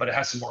 but it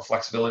has some more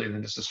flexibility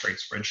than just a straight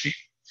spreadsheet.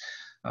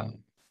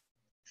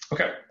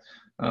 Okay.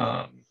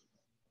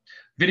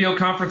 Video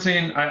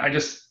conferencing,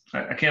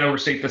 I can't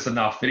overstate this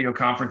enough. Video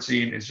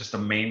conferencing is just a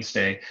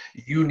mainstay.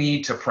 You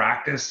need to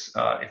practice.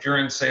 If you're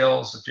in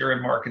sales, if you're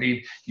in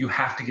marketing, you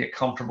have to get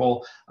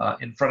comfortable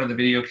in front of the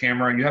video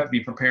camera. You have to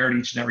be prepared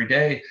each and every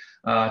day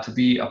to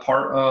be a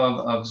part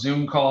of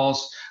Zoom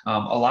calls. A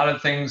lot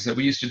of things that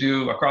we used to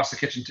do across the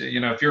kitchen,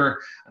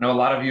 I know a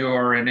lot of you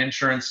are in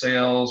insurance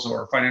sales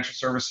or financial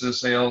services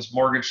sales,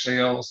 mortgage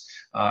sales.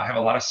 I have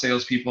a lot of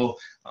salespeople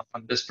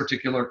on this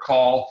particular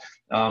call.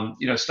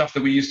 Stuff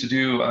that we used to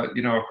do,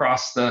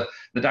 across the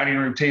dining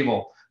room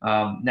table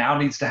now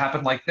needs to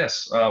happen like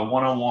this,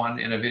 one-on-one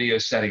in a video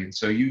setting.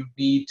 So you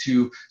need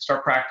to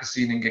start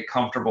practicing and get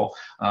comfortable,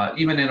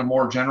 even in a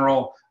more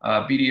general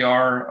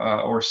BDR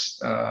or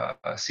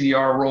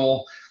CDR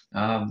role.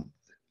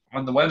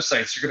 On the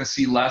websites, you're going to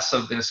see less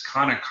of this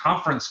kind of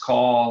conference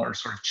call or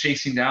sort of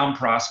chasing down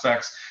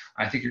prospects.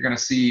 I think you're going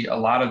to see a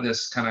lot of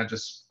this kind of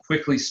just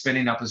quickly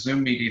spinning up a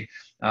Zoom meeting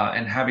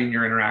and having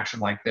your interaction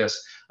like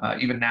this.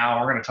 Even now,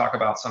 we're going to talk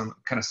about some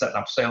kind of setting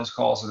up sales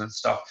calls and then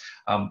stuff.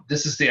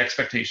 This is the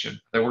expectation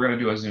that we're going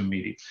to do a Zoom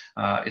meeting.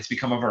 It's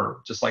become a verb,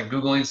 just like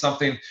Googling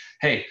something.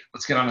 Hey,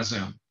 let's get on a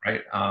Zoom,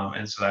 right?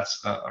 And so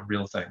that's a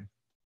real thing.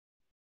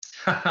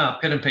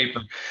 Pen and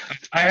paper.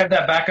 I have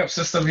that backup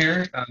system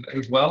here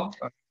as well.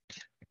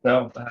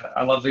 So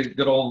I love the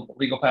good old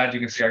legal pad. You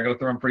can see I go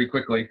through them pretty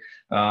quickly.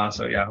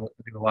 So yeah,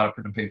 I do a lot of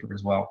pen and paper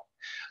as well.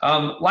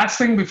 Last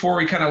thing before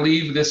we kind of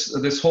leave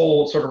this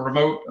whole sort of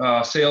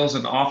remote sales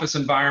and office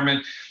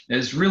environment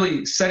is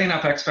really setting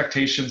up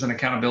expectations and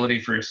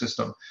accountability for your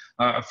system,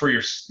 for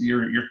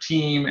your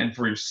team and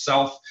for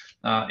yourself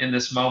in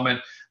this moment.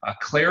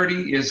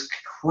 Clarity is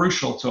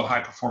crucial to a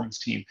high performance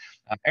team.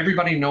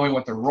 Everybody knowing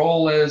what their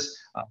role is,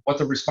 what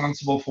they're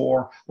responsible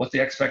for, what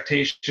the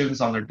expectations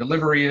on their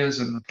delivery is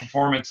and the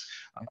performance.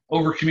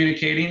 Over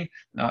communicating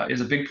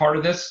is a big part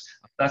of this.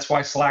 That's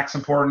why Slack's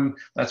important.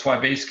 That's why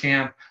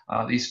Basecamp.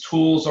 These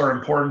tools are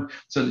important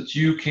so that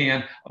you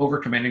can over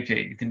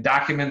communicate. You can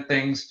document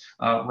things.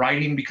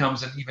 Writing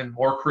becomes an even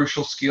more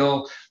crucial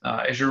skill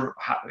as you're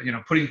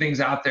putting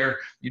things out there.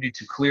 You need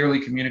to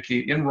clearly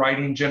communicate in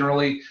writing.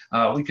 Generally,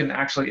 we can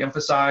actually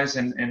emphasize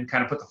and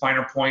kind of put the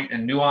finer point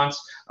and nuance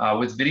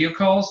with video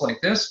calls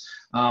like this.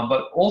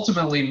 But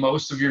ultimately,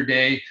 most of your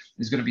day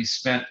is going to be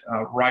spent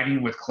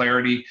writing with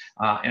clarity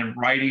and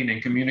writing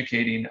and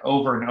communicating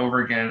over and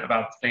over again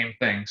about the same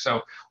thing.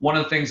 So one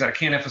of the things that I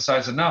can't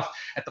emphasize enough,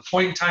 at the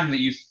point in time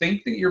that you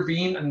think that you're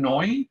being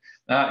annoying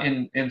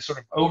and sort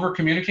of over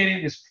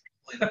communicating is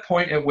probably the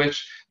point at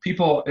which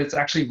it's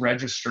actually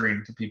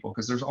registering to people,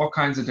 because there's all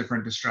kinds of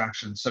different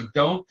distractions. So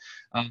don't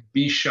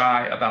be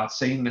shy about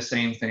saying the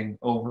same thing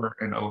over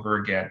and over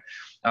again.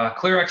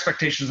 Clear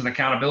expectations and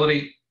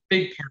accountability,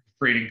 big part of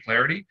creating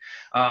clarity.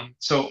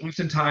 So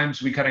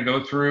oftentimes we kind of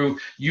go through,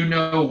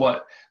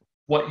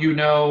 what you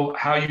know,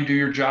 how you do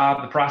your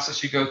job, the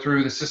process you go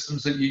through, the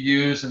systems that you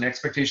use, and the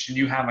expectation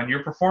you have on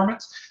your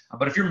performance.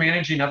 But if you're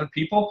managing other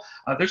people,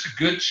 there's a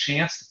good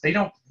chance that they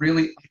don't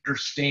really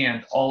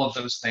understand all of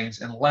those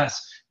things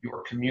unless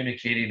you're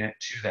communicating it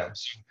to them.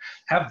 So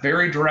have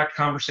very direct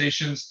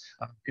conversations.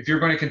 If you're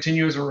going to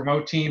continue as a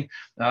remote team,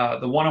 the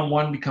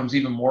one-on-one becomes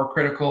even more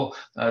critical.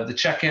 The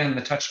check-in,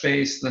 the touch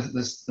base,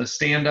 the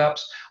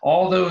stand-ups,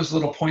 all those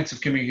little points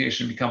of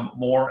communication become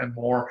more and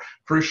more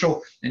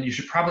crucial, and you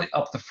should probably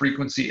up the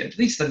frequency, at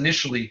least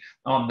initially,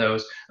 on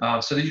those,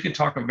 so that you can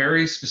talk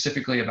very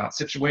specifically about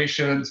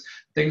situations,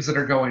 things that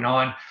are going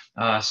on,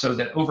 so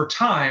that over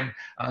time,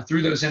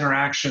 through those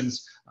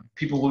interactions,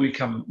 people will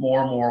become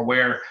more and more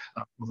aware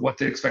of what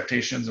the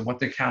expectations and what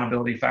the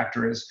accountability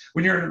factor is.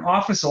 When you're in an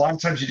office, a lot of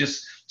times you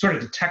just sort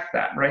of detect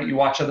that, right? You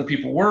watch other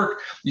people work,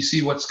 you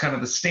see what's kind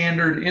of the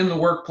standard in the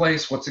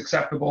workplace, what's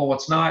acceptable,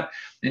 what's not,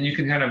 and you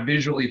can kind of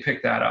visually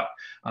pick that up.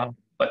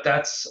 But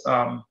that's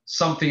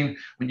something,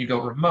 when you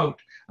go remote,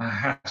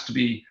 has to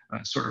be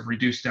sort of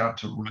reduced down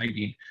to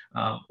writing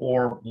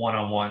or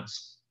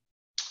one-on-ones.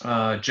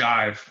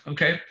 Jive,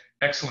 okay,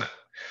 excellent.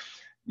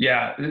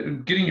 Yeah,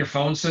 getting your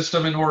phone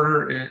system in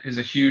order is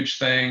a huge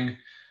thing.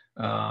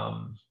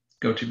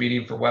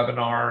 GoToMeeting for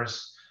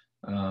webinars.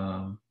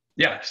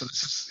 Yeah, so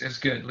this is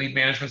good. Lead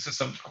management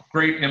system,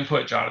 great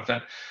input,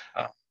 Jonathan.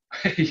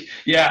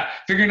 Yeah,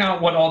 figuring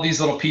out what all these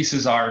little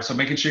pieces are. So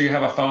making sure you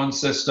have a phone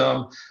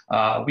system.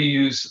 We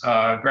use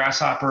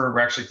Grasshopper. We're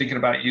actually thinking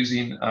about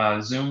using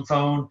Zoom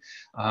Phone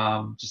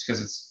just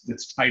because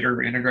it's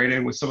tighter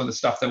integrated with some of the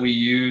stuff that we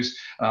use.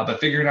 But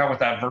figuring out what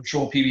that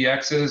virtual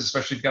PBX is,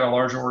 especially if you've got a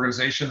larger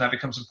organization, that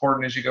becomes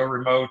important as you go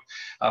remote.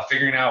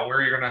 Figuring out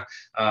where you're going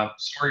to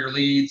store your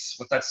leads,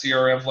 what that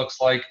CRM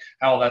looks like,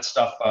 how all that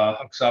stuff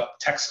hooks up.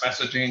 Text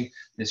messaging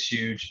is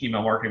huge.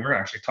 Email marketing. We're going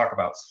to actually talk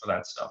about some of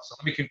that stuff. So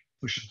let me keep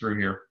pushing through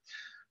here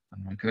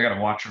because I got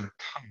to watch our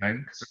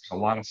time because there's a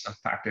lot of stuff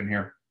packed in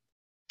here.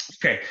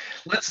 Okay,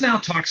 let's now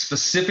talk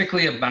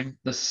specifically about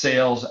the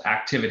sales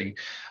activity.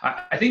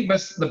 I think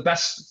the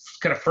best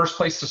kind of first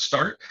place to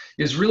start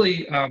is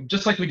really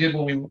just like we did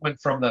when we went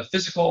from the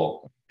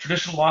physical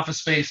traditional office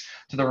space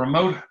to the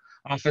remote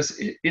office.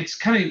 It's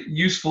kind of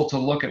useful to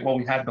look at what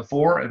we had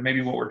before and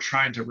maybe what we're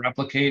trying to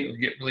replicate or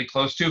get really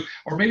close to,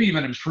 or maybe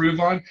even improve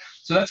on.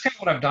 So that's kind of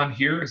what I've done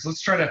here is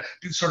let's try to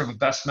do sort of a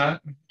best match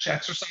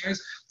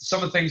exercise,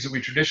 some of the things that we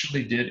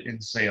traditionally did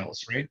in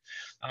sales, right?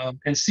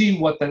 And see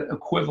what the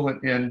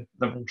equivalent in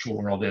the virtual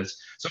world is.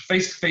 So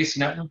face-to-face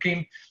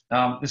networking,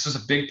 this is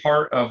a big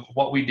part of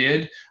what we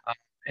did.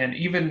 And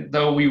even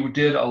though we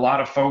did a lot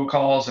of phone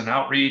calls and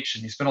outreach,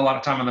 and you spend a lot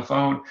of time on the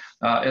phone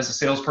as a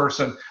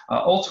salesperson,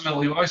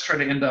 ultimately we always try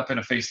to end up in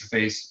a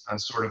face-to-face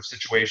sort of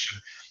situation.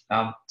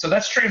 So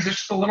that's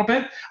transitioned a little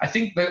bit. I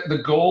think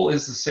the goal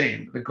is the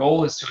same. The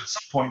goal is to at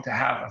some point to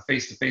have a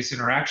face-to-face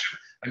interaction.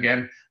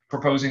 Again,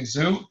 proposing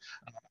Zoom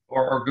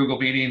or Google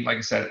Meeting. Like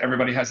I said,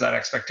 everybody has that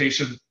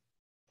expectation.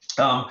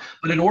 But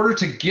in order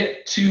to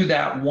get to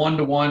that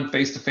one-to-one,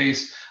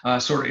 face-to-face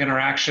sort of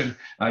interaction,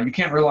 you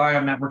can't rely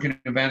on networking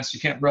events. You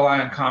can't rely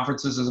on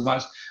conferences as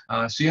much.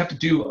 So you have to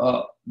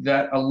do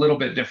that a little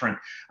bit different.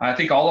 I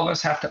think all of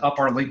us have to up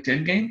our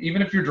LinkedIn game,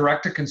 even if you're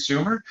direct to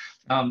consumer.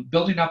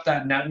 Building up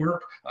that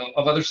network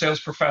of other sales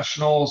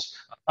professionals,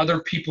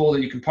 other people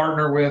that you can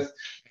partner with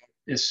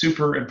is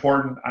super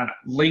important. On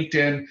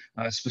LinkedIn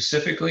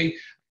specifically,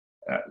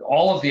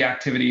 all of the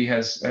activity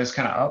has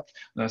kind of upped,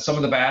 some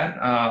of the bad,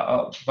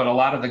 but a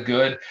lot of the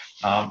good.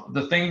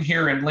 The thing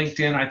here in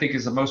LinkedIn, I think,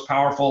 is the most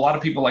powerful. A lot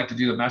of people like to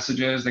do the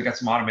messages. They got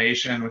some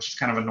automation, which is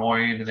kind of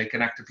annoying, and they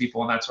connect to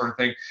people and that sort of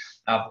thing.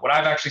 But what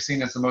I've actually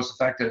seen as the most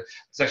effective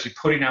is actually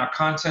putting out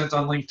content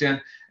on LinkedIn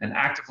and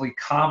actively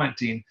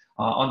commenting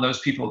on those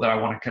people that I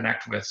want to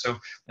connect with. So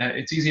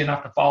it's easy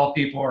enough to follow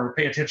people or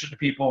pay attention to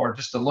people or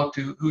just to look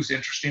to who's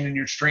interested in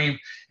your stream,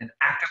 and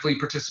actively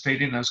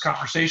participating in those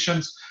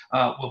conversations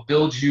will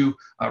build you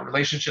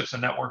relationships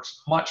and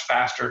networks much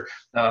faster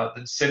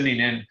than sending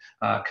in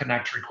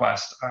connect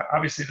requests.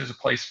 Obviously, there's a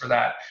place for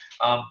that,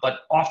 but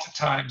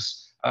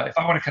oftentimes, if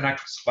I want to connect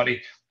with somebody,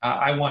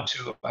 I want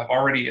to have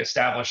already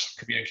established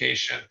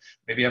communication.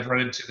 Maybe I've run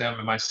into them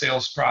in my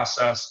sales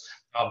process,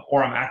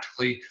 or I'm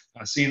actively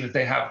seeing that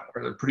they have,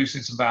 or they're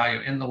producing some value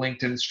in the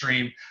LinkedIn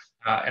stream,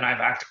 and I've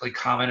actively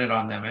commented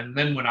on them. And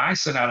then when I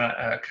send out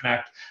a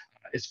connect,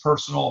 it's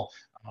personal,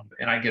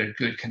 and I get a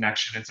good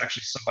connection. It's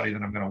actually somebody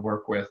that I'm going to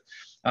work with.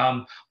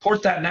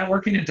 Port that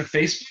networking into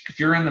Facebook. If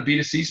you're in the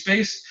B2C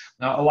space,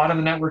 a lot of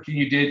the networking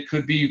you did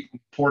could be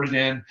ported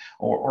in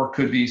or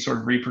could be sort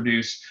of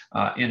reproduced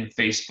in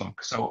Facebook.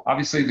 So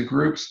obviously the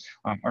groups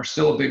are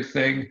still a big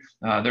thing.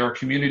 There are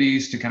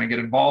communities to kind of get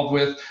involved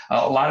with.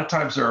 A lot of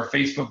times there are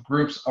Facebook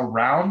groups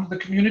around the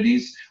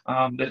communities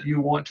that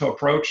you want to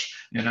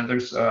approach. You know,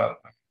 there's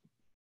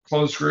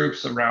closed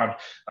groups around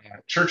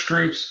church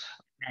groups,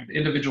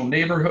 individual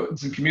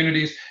neighborhoods and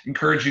communities.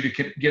 Encourage you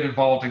to get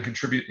involved and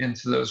contribute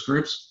into those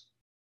groups.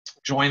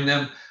 Join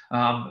them,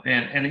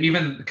 and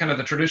even kind of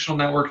the traditional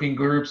networking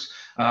groups,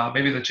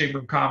 maybe the Chamber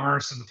of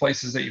Commerce and the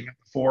places that you met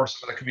before,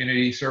 some of the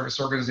community service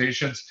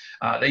organizations,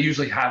 they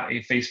usually have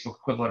a Facebook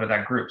equivalent of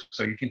that group.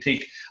 So you can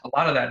take a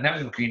lot of that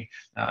networking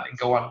and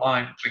go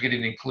online by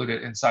getting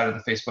included inside of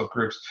the Facebook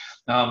groups.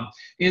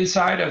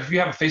 Inside of, if you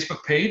have a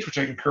Facebook page, which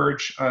I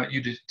encourage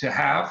you to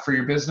have for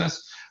your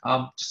business,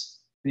 just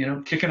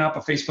kicking up a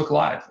Facebook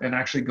Live and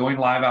actually going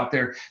live out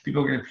there.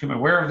 People are going to become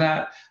aware of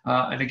that.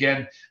 And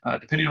again,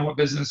 depending on what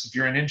business, if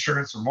you're in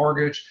insurance or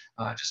mortgage,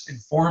 just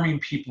informing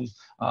people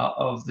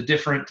of the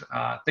different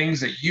things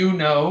that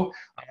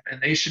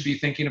and they should be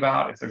thinking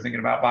about if they're thinking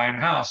about buying a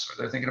house, or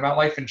they're thinking about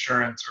life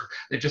insurance, or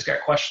they just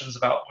got questions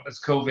about what does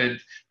COVID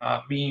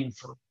mean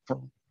for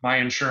my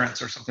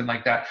insurance or something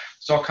like that.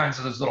 So all kinds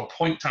of those little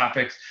point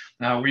topics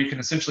where you can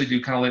essentially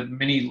do kind of like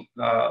mini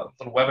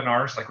little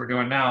webinars like we're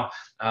doing now,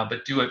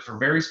 but do it for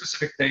very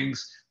specific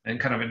things and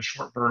kind of in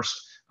short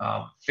bursts.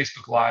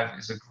 Facebook Live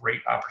is a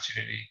great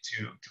opportunity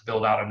to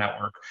build out a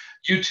network.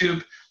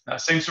 YouTube,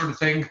 same sort of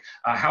thing.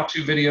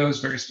 How-to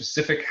videos, very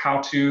specific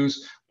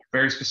how-tos,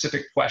 very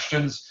specific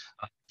questions.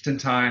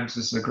 Oftentimes,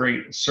 this is a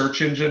great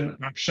search engine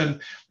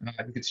option.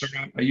 You can start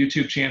out a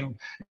YouTube channel,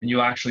 and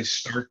you'll actually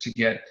start to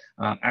get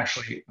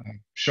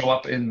show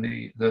up in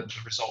the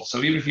results.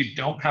 So even if you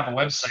don't have a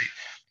website,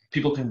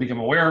 people can become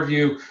aware of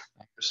you.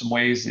 There's some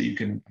ways that you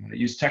can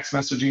use text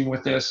messaging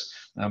with this.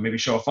 Maybe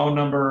show a phone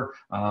number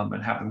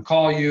and have them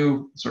call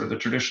you, sort of the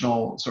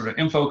traditional sort of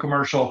info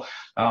commercial.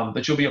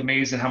 But you'll be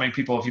amazed at how many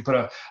people, if you put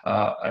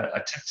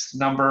a text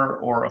number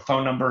or a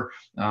phone number,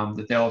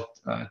 that they'll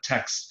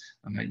text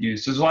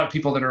use. So there's a lot of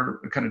people that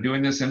are kind of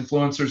doing this,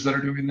 influencers that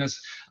are doing this,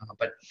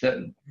 but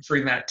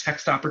offering that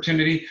text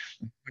opportunity,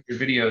 your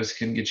videos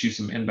can get you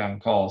some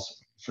inbound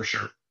calls for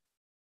sure.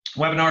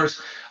 Webinars,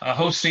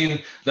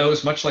 hosting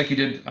those much like you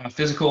did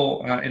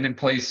physical and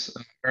in-place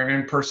or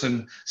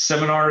in-person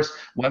seminars.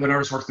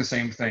 Webinars work the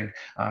same thing.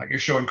 You're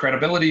showing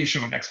credibility, you're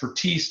showing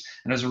expertise,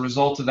 and as a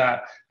result of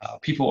that,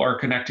 people are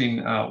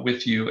connecting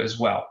with you as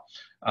well.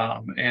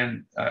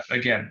 And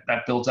again,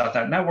 that builds out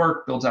that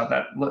network, builds out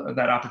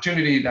that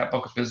opportunity, that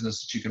book of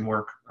business that you can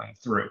work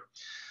through.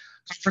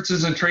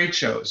 Conferences and trade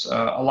shows.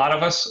 A lot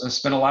of us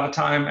spend a lot of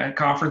time at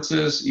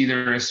conferences,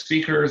 either as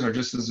speakers or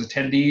just as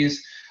attendees.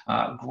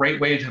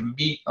 Great way to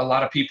meet a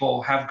lot of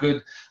people, have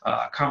good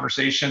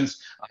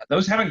conversations.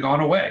 Those haven't gone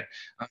away.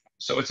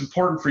 So it's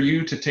important for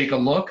you to take a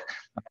look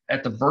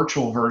at the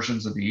virtual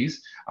versions of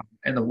these.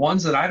 And the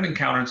ones that I've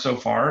encountered so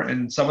far,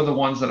 and some of the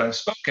ones that I've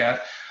spoke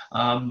at,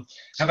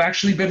 have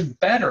actually been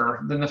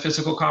better than the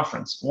physical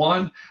conference.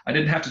 One, I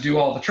didn't have to do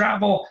all the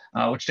travel,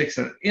 which takes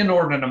an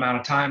inordinate amount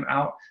of time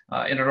out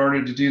in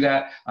order to do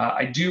that.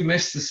 I do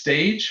miss the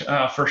stage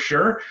for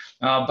sure,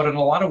 but in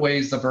a lot of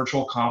ways, the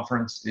virtual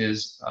conference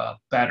is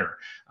better.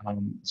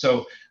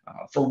 So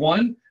for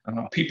one,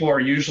 people are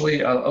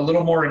usually a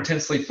little more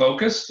intensely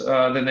focused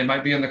than they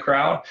might be in the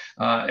crowd.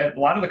 At a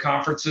lot of the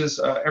conferences,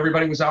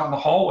 everybody was out in the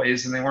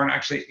hallways and they weren't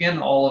actually in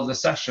all of the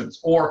sessions,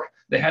 or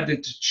they had to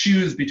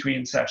choose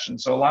between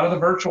sessions. So a lot of the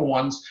virtual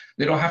ones,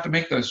 they don't have to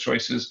make those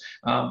choices.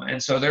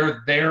 And so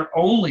they're there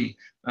only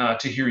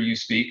to hear you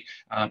speak.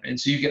 And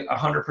so you get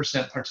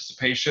 100%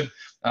 participation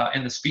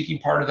in the speaking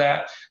part of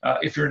that.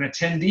 If you're an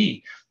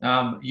attendee,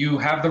 you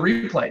have the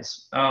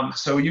replays.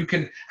 So you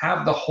can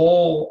have the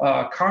whole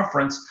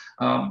conference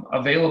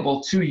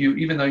available to you,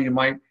 even though you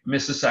might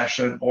miss a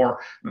session, or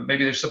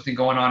maybe there's something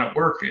going on at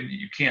work and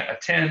you can't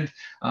attend.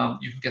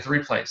 You can get the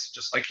replays.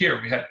 Just like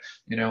here, we had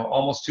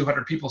almost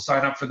 200 people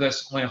sign up for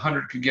this. Only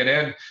 100 could get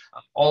in.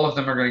 All of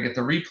them are going to get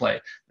the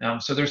replay.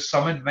 So there's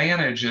some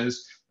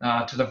advantages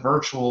to the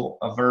virtual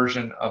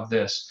version of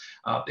this.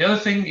 The other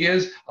thing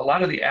is a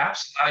lot of the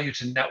apps allow you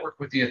to network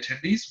with the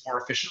attendees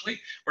more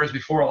efficiently, whereas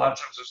before a lot of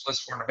times those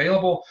lists weren't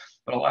available,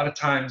 but a lot of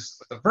times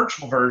with the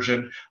virtual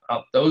version,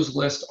 those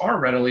lists are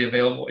readily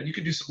available, and you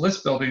can do some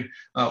list building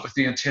with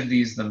the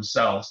attendees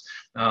themselves.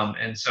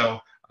 And so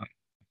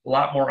a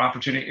lot more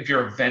opportunity. If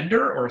you're a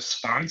vendor or a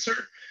sponsor,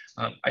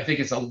 I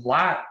think it's a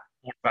lot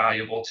more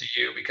valuable to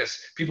you because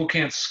people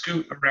can't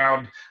scoot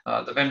around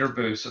the vendor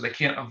booth, so they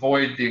can't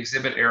avoid the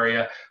exhibit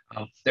area.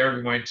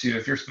 They're going to,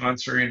 if you're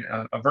sponsoring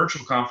a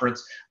virtual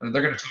conference,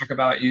 they're going to talk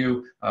about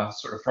you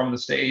sort of from the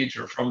stage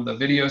or from the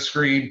video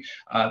screen.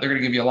 They're going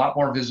to give you a lot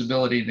more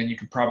visibility than you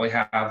could probably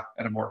have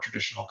at a more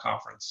traditional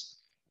conference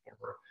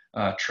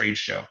or trade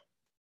show.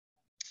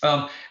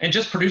 And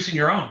just producing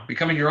your own,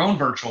 becoming your own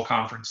virtual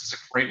conference is a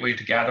great way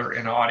to gather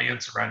an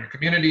audience around your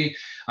community.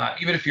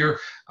 Even if you're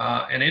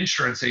an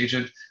insurance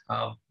agent,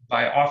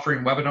 by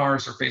offering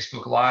webinars or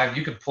Facebook Live,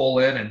 you can pull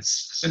in and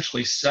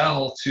essentially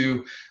sell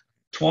to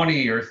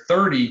 20 or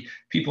 30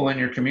 people in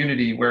your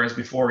community, whereas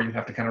before you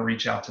have to kind of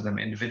reach out to them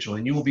individually.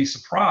 And you will be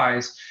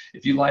surprised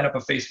if you light up a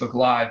Facebook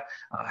Live,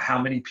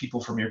 how many people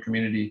from your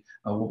community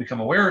will become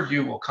aware of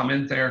you, will come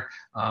in there,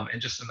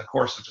 and just in the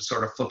course of just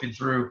sort of flipping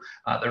through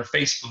their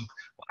Facebook,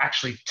 will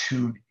actually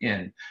tune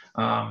in.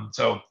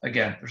 So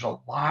again, there's a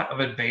lot of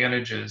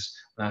advantages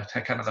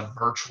to kind of the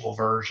virtual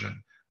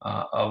version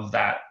of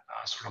that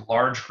sort of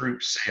large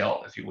group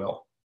sale, if you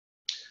will.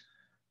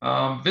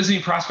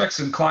 Visiting prospects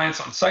and clients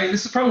on site.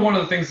 This is probably one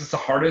of the things that's the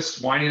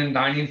hardest, whining and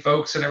dining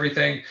folks and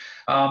everything.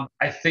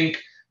 I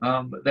think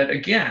that,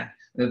 again,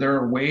 that there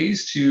are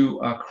ways to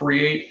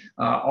create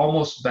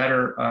almost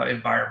better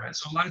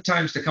environments. So a lot of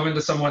times to come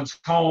into someone's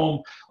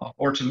home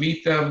or to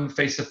meet them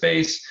face to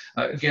face,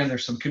 again,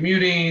 there's some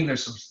commuting,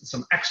 there's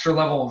some extra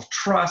level of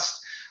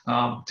trust.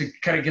 To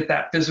kind of get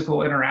that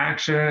physical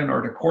interaction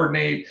or to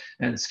coordinate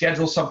and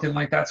schedule something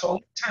like that. So a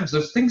lot of times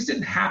those things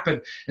didn't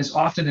happen as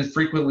often and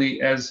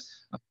frequently as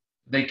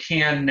they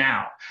can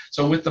now.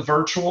 So with the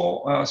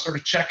virtual sort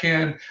of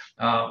check-in,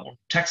 or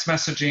text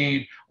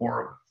messaging,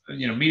 or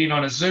meeting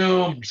on a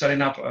Zoom, or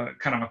setting up a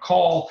kind of a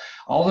call,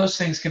 all those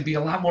things can be a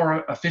lot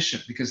more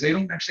efficient because they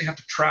don't actually have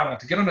to travel.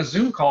 To get on a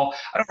Zoom call,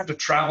 I don't have to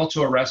travel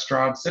to a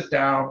restaurant, sit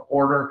down,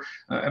 order.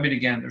 I mean,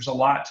 again, there's a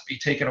lot to be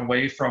taken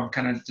away from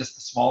kind of just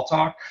the small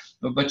talk,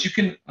 but you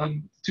can,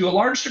 to a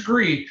large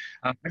degree,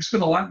 I've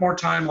spent a lot more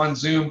time on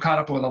Zoom, caught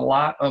up with a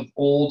lot of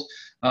old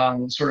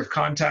sort of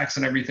contacts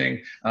and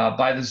everything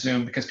by the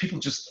Zoom, because people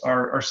just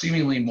are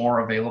seemingly more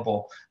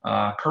available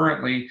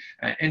currently,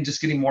 and just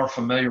getting more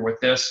familiar with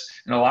this.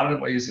 In a lot of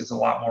ways, it's a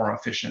lot more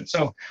efficient.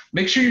 So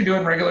make sure you're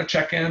doing regular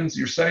check-ins,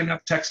 you're setting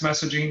up text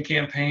messaging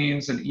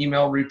campaigns and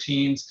email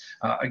routines.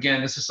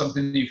 Again, this is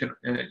something that you can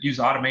use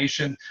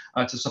automation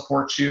to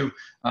support you.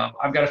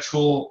 I've got a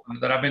tool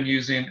that I've been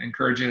using,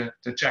 encourage you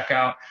to check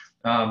out,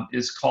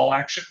 is Call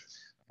Action.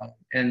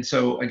 And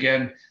so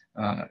again,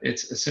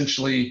 it's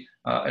essentially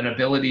an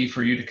ability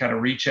for you to kind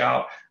of reach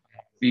out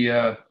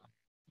via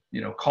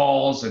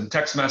calls and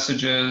text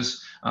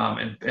messages,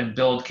 and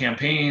build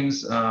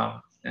campaigns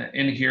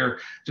in here.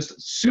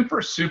 Just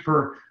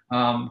super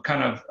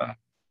kind of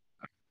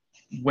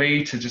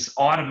way to just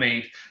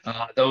automate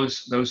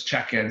those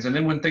check-ins. And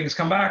then when things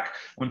come back,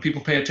 when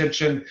people pay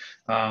attention,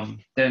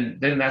 then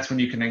that's when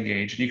you can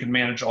engage. And you can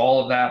manage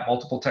all of that,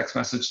 multiple text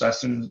message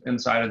sessions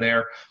inside of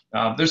there.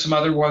 There's some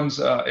other ones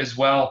as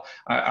well.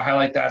 I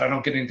highlight that. I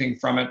don't get anything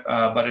from it,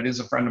 but it is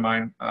a friend of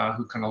mine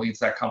who kind of leads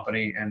that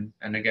company.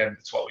 And again,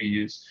 it's what we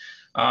use.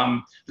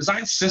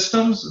 Design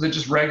systems that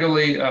just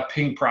regularly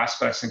ping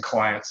prospects and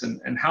clients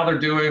and how they're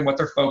doing, what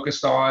they're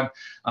focused on,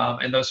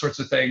 and those sorts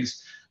of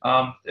things.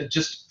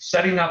 Just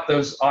setting up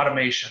those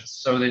automations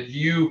so that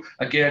you,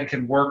 again,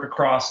 can work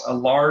across a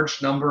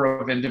large number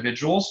of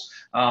individuals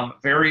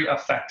very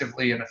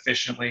effectively and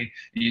efficiently.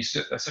 You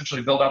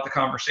essentially build out the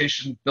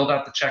conversation, build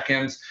out the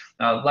check-ins,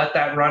 let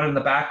that run in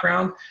the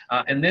background.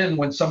 And then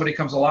when somebody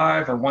comes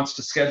alive or wants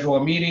to schedule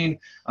a meeting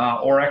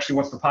or actually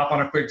wants to pop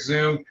on a quick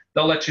Zoom,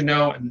 they'll let you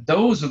know. And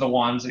those are the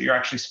ones that you're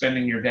actually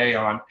spending your day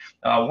on.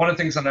 One of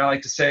the things that I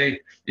like to say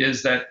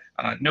is that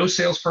no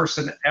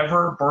salesperson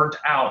ever burnt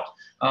out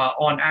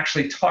on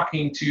actually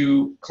talking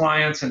to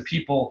clients and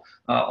people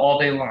all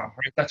day long,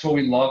 right? That's what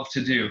we love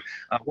to do.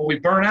 What we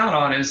burn out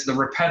on is the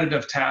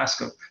repetitive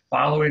task of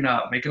following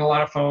up, making a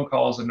lot of phone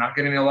calls and not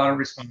getting a lot of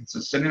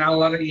responses, sending out a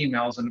lot of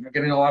emails and not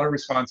getting a lot of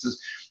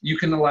responses. You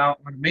can allow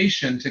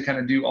automation to kind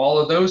of do all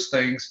of those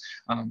things,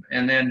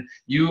 and then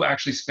you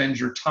actually spend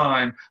your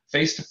time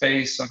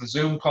face-to-face on a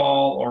Zoom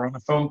call or on a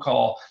phone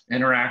call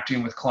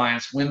interacting with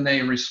clients when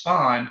they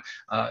respond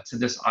to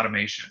this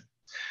automation.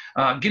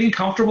 Getting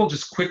comfortable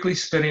just quickly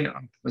spinning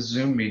up a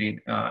Zoom meeting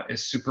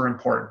is super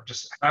important.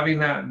 Just having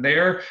that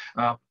there,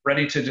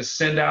 ready to just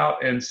send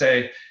out and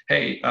say,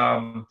 hey,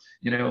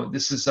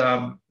 this is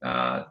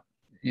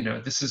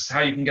this is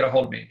how you can get a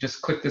hold of me.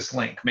 Just click this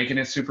link, making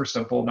it super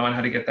simple, knowing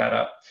how to get that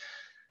up.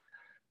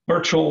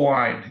 Virtual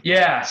wine.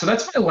 Yeah, so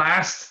that's my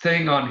last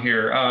thing on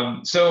here.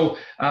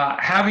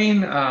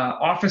 Having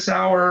office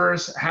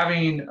hours,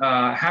 having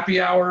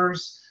happy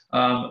hours,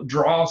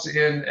 draws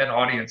in an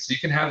audience. So you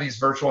can have these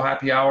virtual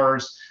happy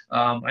hours.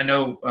 I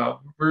know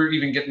we're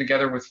even getting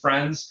together with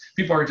friends.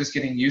 People are just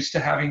getting used to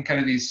having kind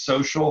of these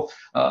social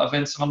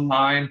events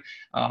online.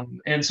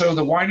 And so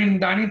the wine and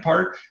dining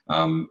part,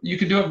 you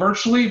can do it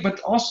virtually,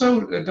 but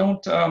also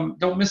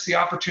don't miss the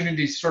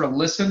opportunity to sort of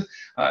listen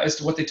as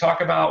to what they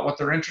talk about, what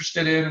they're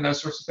interested in, and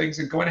those sorts of things.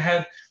 And going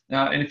ahead,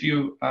 and if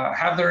you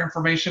have their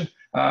information,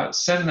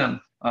 send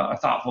them a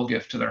thoughtful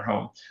gift to their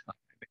home.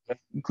 That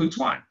includes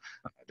wine,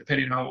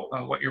 depending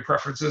on what your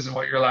preference is and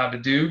what you're allowed to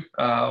do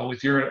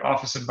with your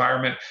office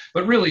environment.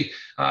 But really,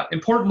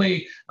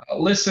 importantly,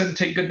 listen,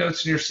 take good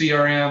notes in your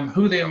CRM,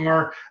 who they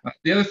are.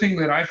 The other thing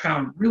that I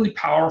found really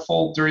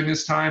powerful during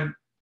this time,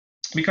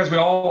 because we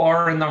all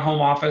are in the home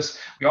office,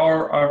 we all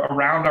are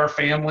around our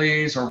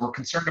families, or we're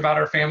concerned about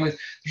our families,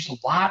 there's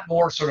a lot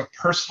more sort of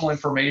personal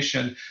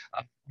information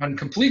on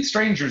complete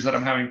strangers that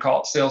I'm having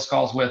sales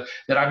calls with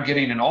that I'm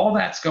getting, and all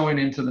that's going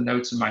into the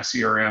notes in my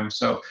CRM.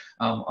 So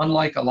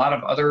unlike a lot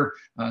of other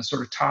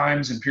sort of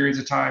times and periods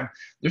of time,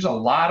 there's a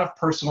lot of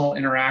personal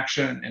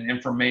interaction and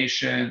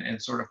information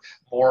and sort of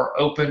more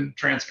open,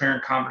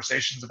 transparent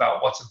conversations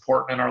about what's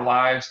important in our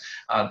lives,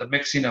 the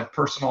mixing of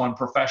personal and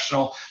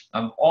professional.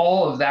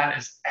 All of that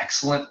is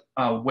excellent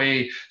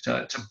way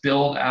to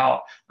build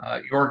out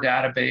your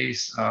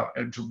database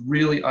and to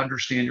really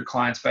understand your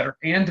clients better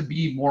and to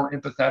be more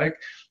empathetic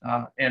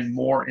and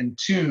more in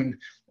tune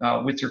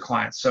with your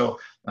clients. So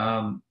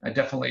I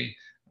definitely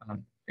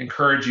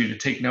encourage you to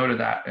take note of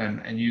that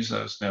and use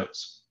those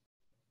notes.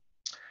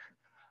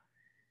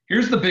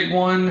 Here's the big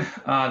one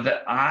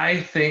that I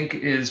think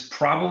is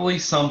probably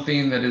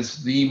something that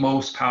is the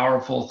most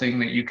powerful thing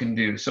that you can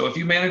do. So if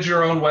you manage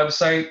your own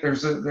website,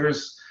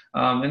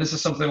 and this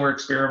is something we're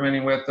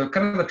experimenting with, the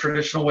kind of the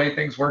traditional way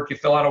things work. You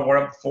fill out a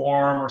web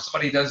form, or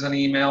somebody does an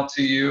email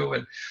to you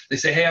and they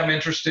say, hey, I'm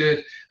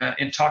interested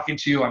in talking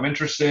to you. I'm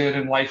interested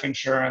in life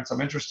insurance.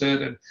 I'm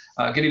interested in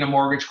getting a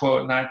mortgage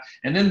quote and that.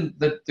 And then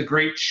the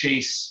great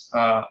chase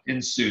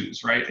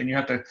ensues, right? And you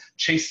have to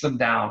chase them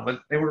down,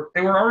 but they were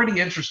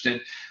already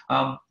interested.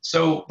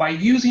 So by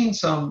using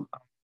some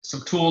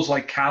tools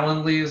like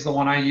Calendly is the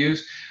one I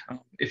use.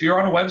 If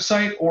you're on a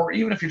website, or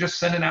even if you're just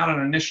sending out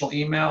an initial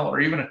email or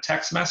even a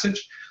text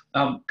message,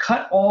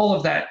 cut all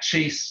of that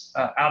chase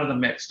out of the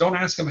mix. Don't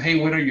ask them,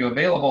 hey, when are you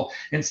available?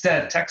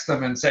 Instead, text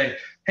them and say,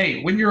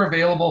 hey, when you're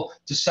available,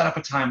 just set up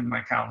a time in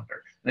my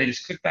calendar. And they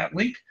just click that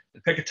link, they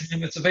pick a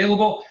time that's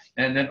available,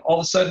 and then all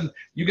of a sudden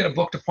you get a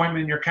booked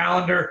appointment in your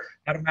calendar.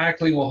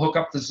 Automatically we'll hook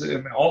up the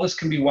Zoom. All this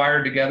can be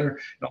wired together.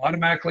 It'll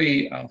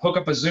automatically hook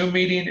up a Zoom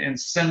meeting and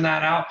send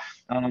that out,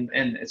 and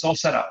it's all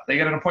set up. They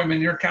get an appointment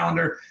in your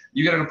calendar,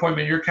 you get an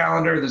appointment in your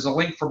calendar, there's a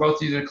link for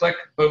both of you to click,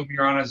 boom,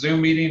 you're on a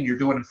Zoom meeting, you're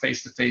doing a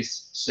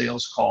face-to-face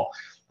sales call.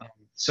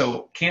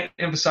 So can't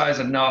emphasize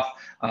enough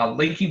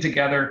linking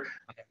together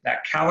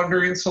that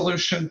calendaring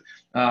solution,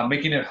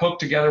 making it hook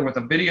together with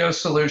a video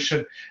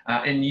solution,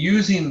 and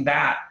using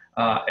that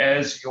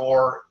as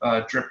your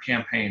drip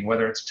campaign,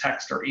 whether it's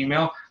text or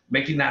email,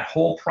 making that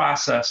whole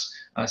process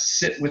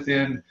sit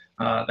within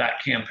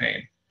that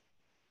campaign.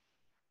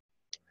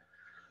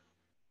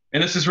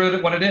 And this is really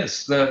what it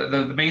is.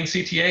 The main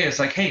CTA is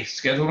like, hey,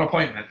 schedule an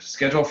appointment,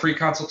 schedule a free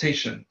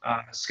consultation,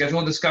 schedule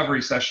a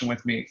discovery session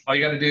with me. All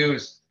you got to do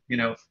is,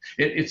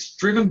 it's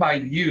driven by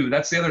you.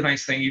 That's the other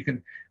nice thing. You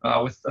can,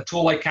 with a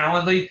tool like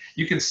Calendly,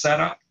 you can set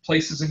up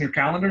places in your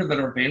calendar that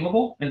are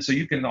available. And so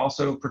you can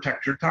also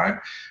protect your time.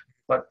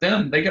 But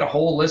then they get a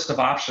whole list of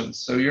options.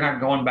 So you're not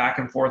going back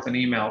and forth in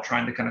email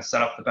trying to kind of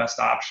set up the best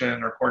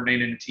option or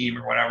coordinating a team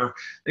or whatever.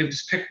 They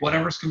just pick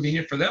whatever's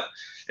convenient for them.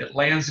 It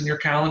lands in your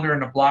calendar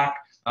in a block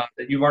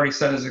that you've already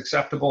set as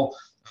acceptable,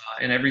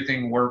 and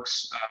everything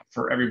works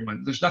for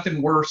everyone. There's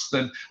nothing worse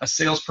than a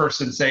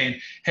salesperson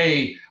saying,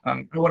 hey,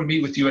 I want to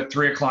meet with you at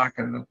 3 o'clock,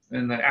 and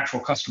the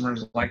actual customer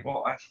is like,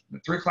 well,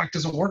 3 o'clock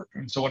doesn't work.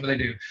 And so what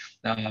do?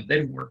 They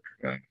don't work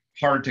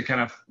hard to kind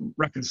of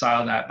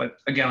reconcile that. But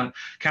again,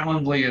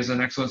 Calendly is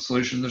an excellent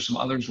solution. There's some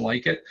others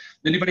like it.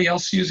 Anybody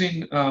else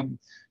using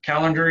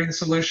calendaring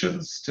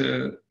solutions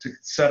to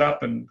set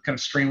up and kind of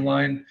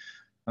streamline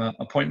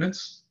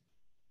appointments?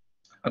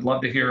 I'd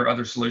love to hear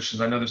other solutions.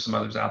 I know there's some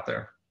others out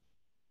there.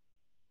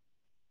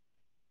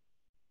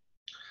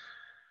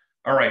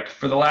 All right,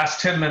 for the last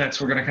 10 minutes,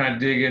 we're gonna kind of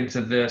dig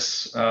into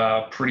this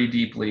pretty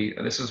deeply.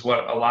 This is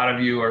what a lot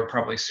of you are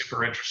probably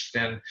super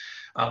interested in.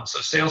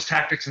 So sales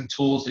tactics and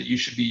tools that you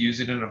should be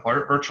using in a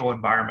virtual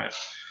environment.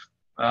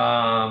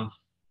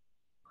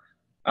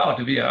 Oh,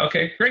 Davia,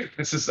 okay, great.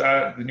 This is,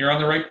 then you're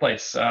on the right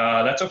place.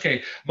 That's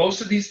okay.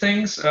 Most of these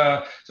things,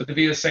 so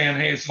Davia is saying,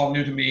 hey, it's all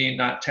new to me,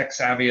 not tech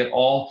savvy at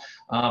all.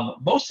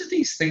 Most of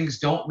these things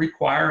don't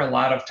require a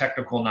lot of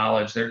technical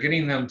knowledge. They're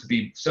getting them to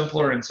be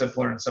simpler and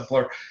simpler and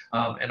simpler.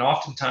 And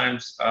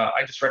oftentimes,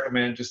 I just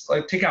recommend just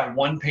like take out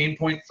one pain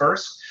point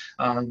first,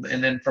 and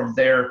then from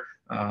there,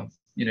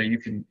 you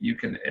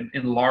can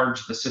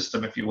enlarge the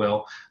system, if you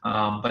will.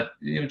 But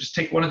just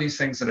take one of these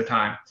things at a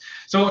time.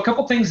 So a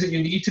couple things that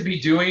you need to be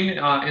doing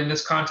in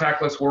this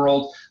contactless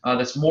world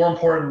that's more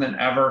important than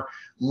ever: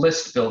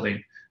 list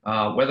building,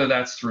 whether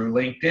that's through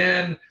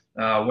LinkedIn,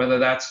 whether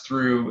that's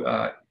through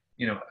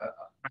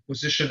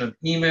acquisition of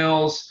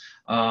emails.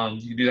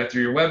 You do that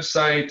through your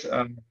website.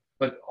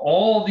 But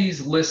all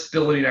these list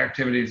building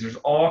activities, there's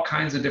all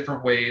kinds of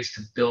different ways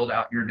to build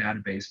out your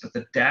database. But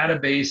the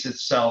database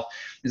itself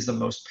is the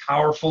most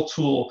powerful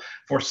tool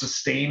for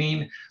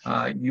sustaining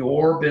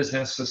your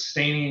business,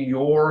 sustaining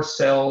your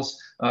sales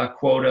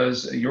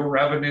quotas, your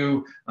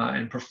revenue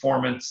and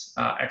performance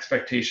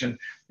expectation.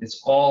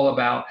 It's all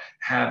about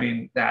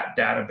having that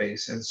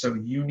database. And so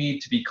you need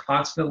to be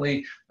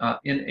constantly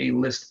in a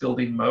list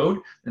building mode.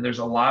 And there's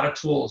a lot of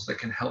tools that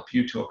can help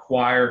you to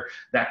acquire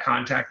that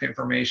contact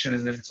information.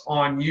 And then it's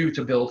on you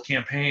to build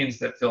campaigns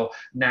that feel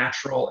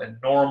natural and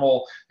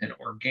normal and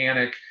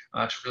organic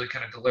to really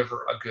kind of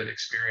deliver a good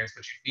experience.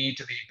 But you need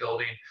to be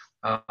building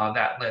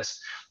that list.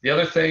 The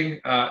other thing,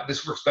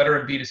 this works better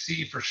in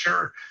B2C for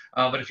sure,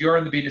 but if you are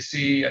in the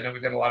B2C, I know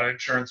we've got a lot of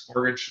insurance,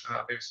 mortgage,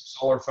 maybe some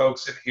solar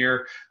folks in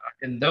here.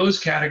 In those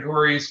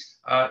categories,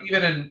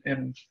 even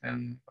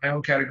in my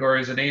own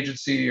categories, an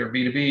agency or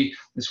B2B,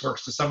 this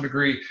works to some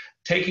degree.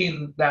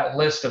 Taking that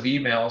list of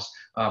emails,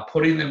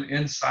 putting them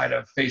inside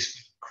of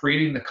Facebook,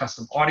 creating the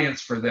custom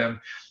audience for them.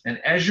 And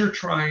as you're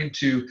trying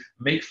to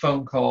make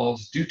phone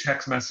calls, do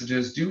text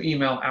messages, do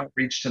email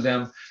outreach to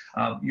them,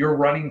 you're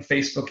running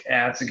Facebook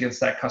ads against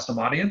that custom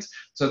audience.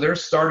 So they're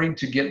starting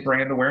to get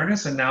brand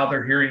awareness, and now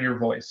they're hearing your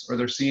voice or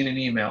they're seeing an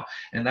email.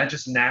 And that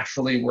just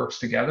naturally works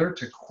together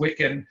to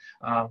quicken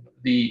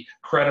the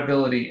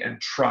credibility and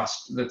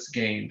trust that's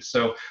gained.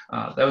 So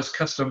those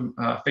custom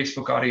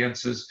Facebook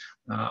audiences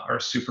are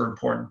super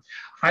important.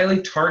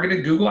 Highly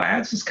targeted Google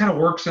ads, this kind of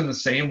works in the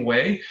same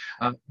way.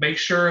 Make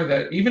sure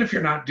that even if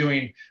you're not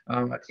doing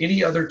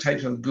any other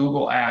types of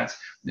Google ads,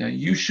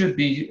 you should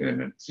be,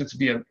 and it's to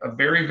be a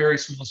very, very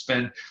small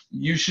spend,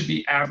 you should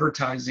be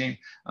advertising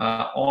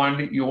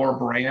on your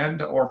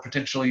brand or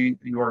potentially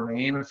your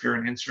name if you're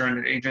an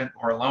insurance agent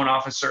or a loan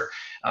officer.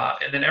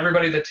 And then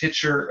everybody that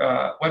hits your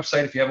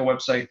website, if you have a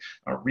website,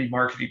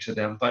 remarketing to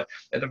them. But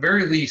at the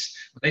very least,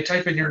 when they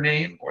type in your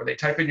name or they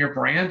type in your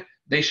brand,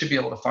 they should be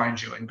able to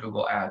find you in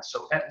Google Ads.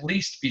 So at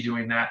least be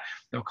doing that.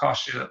 It'll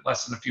cost you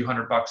less than a few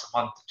 $100 a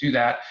month to do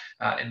that,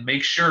 and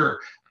make sure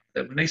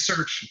that when they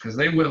search, because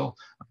they will,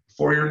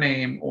 for your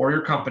name or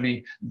your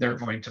company, they're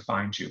going to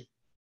find you.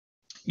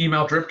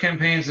 Email drip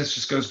campaigns, this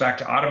just goes back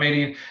to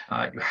automating.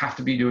 You have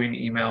to be doing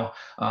email.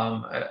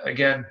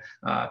 Again,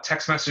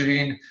 text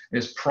messaging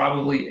is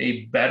probably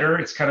a better,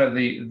 it's kind of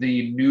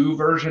the new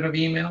version of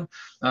email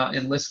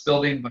in list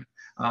building, but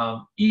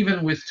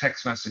even with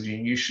text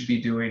messaging, you should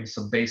be doing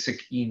some basic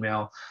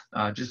email.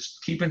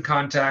 Just keep in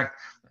contact,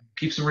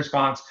 keep some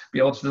response, be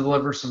able to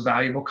deliver some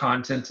valuable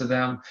content to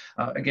them.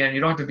 Again,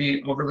 you don't have to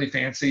be overly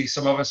fancy.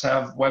 Some of us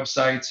have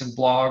websites and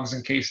blogs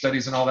and case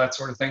studies and all that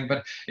sort of thing,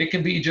 but it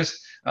can be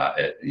just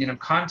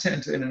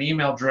content in an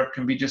email drip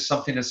can be just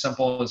something as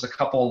simple as a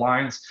couple of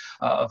lines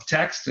of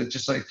text. It's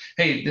just like,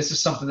 hey, this is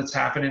something that's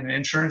happening in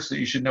insurance that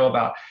you should know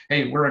about.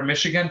 Hey, we're in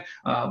Michigan.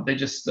 They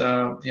just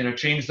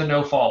changed the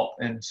no fault,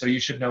 and so you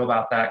should know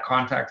about that.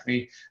 Contact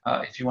me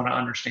if you want to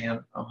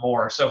understand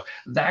more. So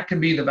that can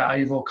be the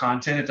valuable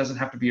content. It doesn't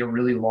have to be a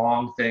really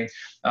long thing.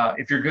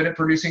 If you're good at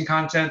producing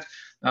content,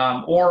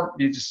 or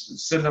you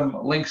just send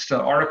them links to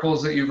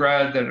articles that you've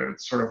read that are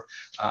sort of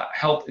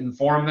help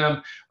inform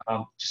them.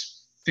 Just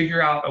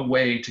figure out a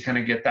way to kind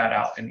of get that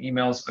out, and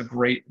email's a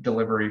great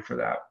delivery for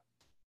that.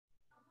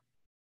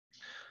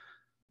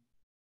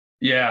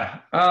 Yeah.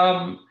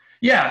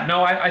 Yeah,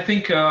 no, I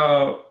think,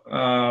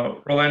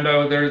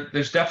 Rolando,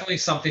 there's definitely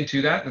something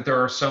to that, that there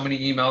are so many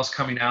emails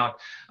coming out,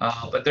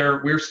 but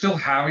we're still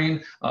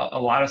having a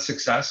lot of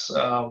success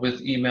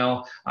with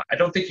email. I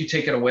don't think you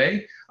take it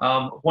away.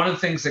 One of the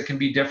things that can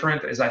be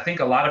different is I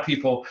think a lot of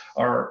people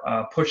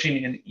are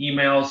pushing in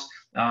emails,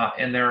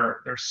 and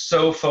they're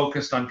so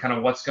focused on kind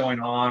of what's going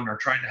on, or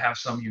trying to have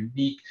some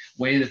unique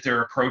way that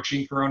they're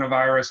approaching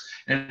coronavirus,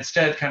 and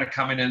instead kind of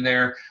coming in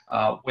there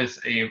with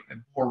a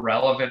more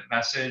relevant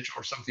message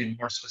or something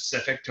more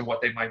specific to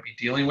what they might be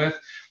dealing with.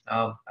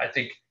 I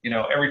think,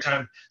 every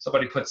time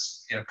somebody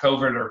puts,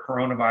 COVID or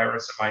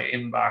coronavirus in my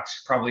inbox,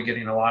 you're probably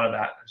getting a lot of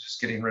that. Just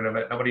getting rid of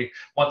it. Nobody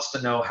wants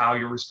to know how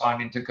you're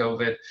responding to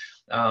COVID.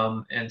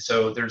 And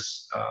so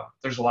there's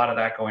a lot of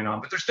that going on,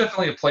 but there's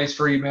definitely a place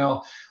for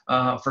email,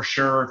 for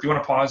sure. If you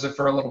want to pause it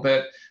for a little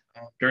bit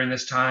during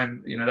this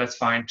time, that's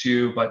fine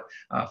too. But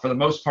for the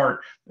most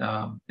part,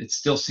 it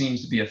still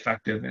seems to be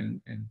effective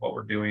in what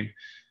we're doing.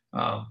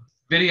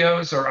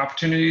 Videos or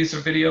opportunities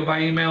of video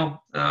by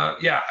email.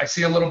 Yeah, I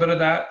see a little bit of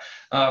that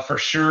for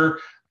sure,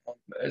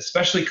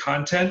 especially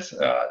content.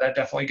 That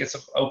definitely gets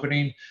an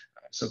opening.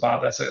 So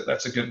Bob, that's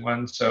a good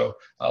one. So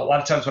a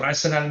lot of times when I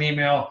send out an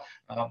email,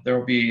 there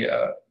will be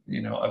a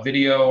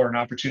video or an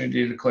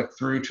opportunity to click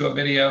through to a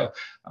video.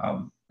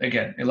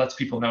 Again, it lets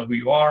people know who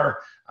you are.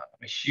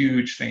 I'm a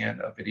huge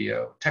fan of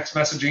video. Text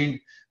messaging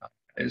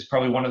is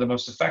probably one of the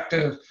most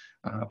effective,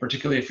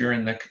 particularly if you're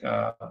in the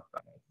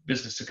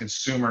business to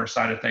consumer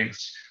side of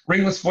things.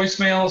 Ringless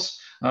voicemails.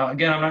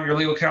 Again, I'm not your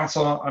legal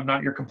counsel. I'm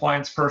not your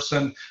compliance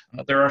person.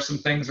 There are some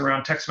things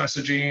around text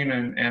messaging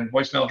and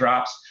voicemail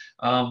drops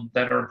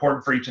that are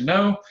important for you to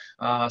know.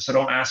 So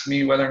don't ask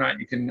me whether or not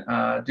you can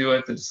do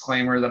it. The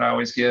disclaimer that I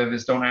always give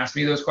is don't ask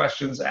me those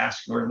questions.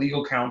 Ask your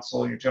legal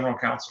counsel, your general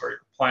counsel, or your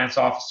compliance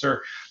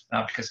officer,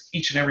 because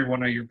each and every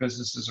one of your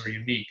businesses are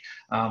unique.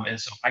 And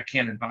so I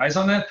can't advise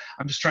on that.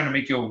 I'm just trying to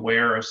make you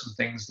aware of some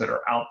things that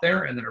are out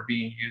there and that are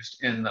being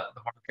used in the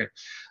market.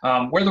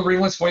 Where the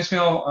ringless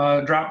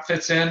voicemail drop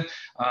fits in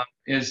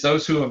is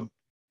those who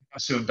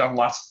have done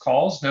lots of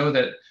calls know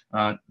that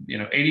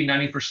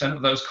 80–90%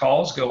 of those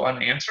calls go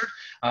unanswered.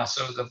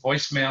 So the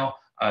voicemail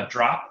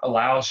drop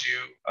allows you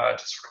to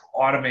sort of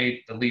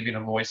automate the leaving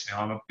of voicemail.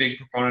 I'm a big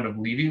proponent of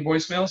leaving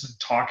voicemails and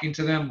talking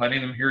to them,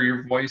 letting them hear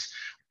your voice,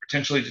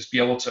 potentially just be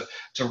able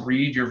to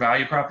read your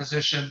value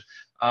proposition,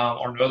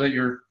 or know that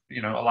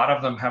a lot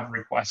of them have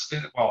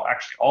requested, well,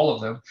 actually all of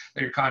them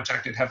that you're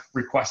contacted have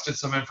requested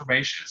some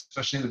information,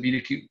 especially in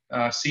the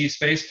B2C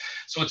space.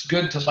 So it's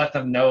good to let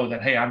them know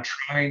that, hey, I'm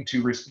trying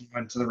to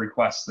respond to the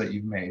requests that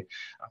you've made.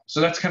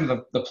 So that's kind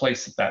of the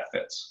place that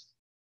fits.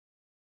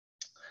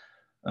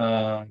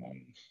 I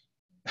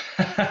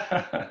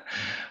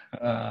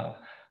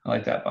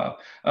like that, Bob.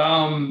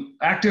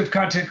 Active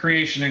content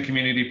creation and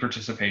community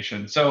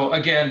participation. So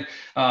again,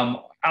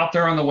 out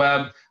there on the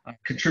web,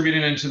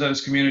 contributing into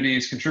those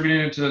communities, contributing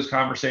into those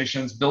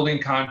conversations,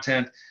 building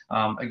content.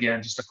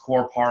 Again, just a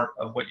core part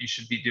of what you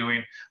should be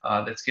doing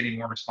that's getting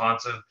more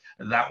responsive.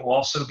 And that will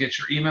also get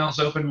your emails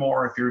open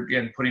more if you're,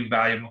 again, putting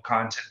valuable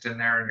content in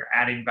there and you're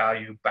adding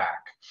value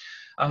back.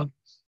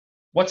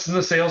 What's in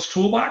the sales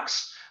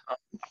toolbox? I'll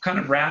kind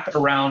of wrap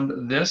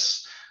around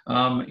this.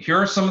 Here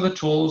are some of the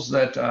tools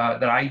that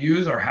I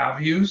use or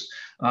have used.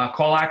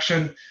 Call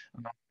action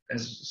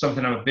is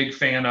something I'm a big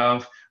fan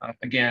of.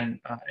 Again,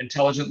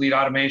 intelligent lead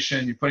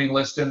automation, you're putting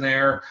lists in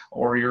there,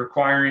 or you're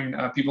acquiring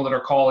people that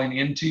are calling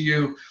into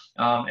you,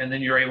 and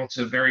then you're able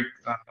to very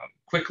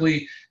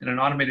quickly, in an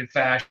automated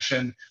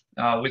fashion,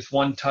 with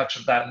one touch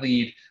of that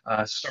lead,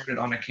 started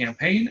on a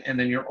campaign, and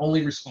then you're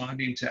only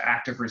responding to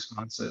active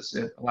responses.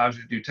 It allows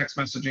you to do text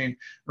messaging,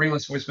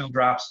 ringless voicemail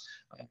drops.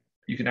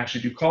 You can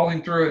actually do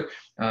calling through it,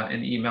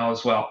 and email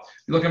as well. If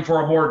you're looking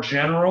for a more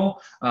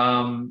general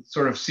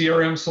sort of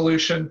CRM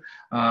solution,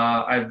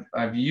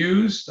 I've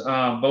used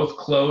both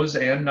Close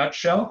and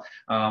Nutshell,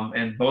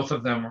 and both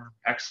of them are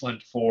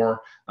excellent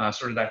for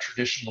sort of that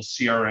traditional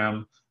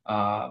CRM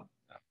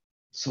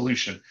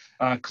solution.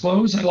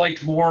 Close I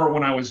liked more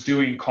when I was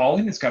doing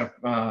calling. It's got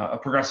a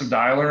progressive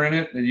dialer in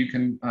it that you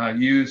can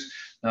use.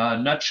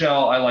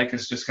 Nutshell I like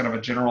as just kind of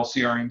a general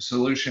CRM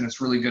solution. It's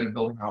really good at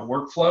building out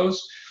workflows.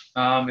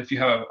 If you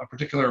have a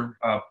particular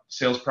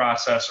sales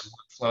process or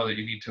workflow that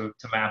you need to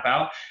map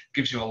out, it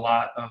gives you a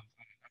lot of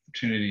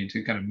opportunity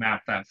to kind of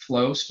map that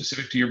flow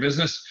specific to your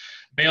business.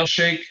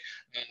 Mailshake,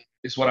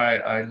 is what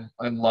I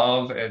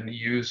love and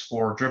use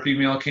for drip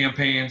email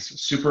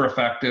campaigns. Super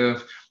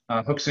effective.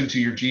 Hooks into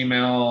your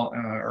Gmail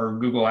or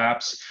Google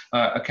Apps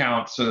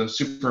account, so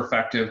super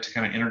effective to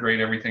kind of integrate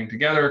everything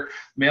together.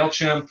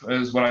 MailChimp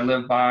is what I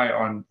live by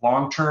on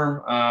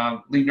long-term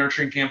lead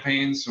nurturing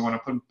campaigns. So when I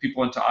put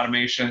people into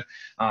automation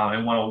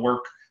and want to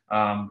work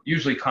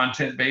usually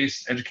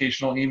content-based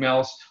educational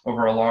emails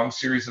over a long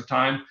series of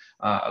time,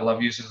 I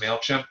love using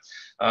MailChimp.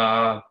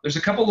 There's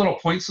a couple little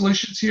point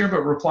solutions here,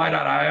 but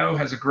reply.io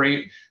has a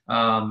great,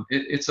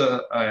 it's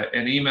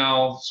an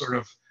email sort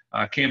of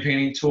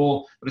campaigning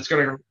tool, but it's got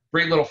a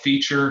great little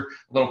feature,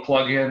 a little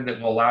plugin that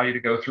will allow you to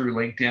go through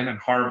LinkedIn and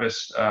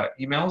harvest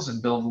emails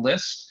and build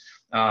lists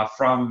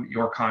from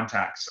your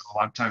contacts. So a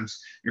lot of times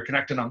you're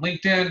connected on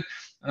LinkedIn,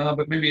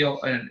 but maybe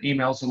an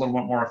email is a little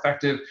bit more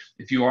effective.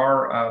 If you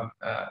are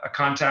a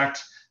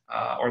contact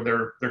or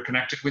they're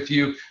connected with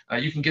you,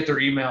 you can get their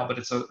email, but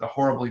it's a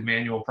horribly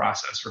manual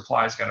process.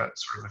 Reply's got a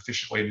sort of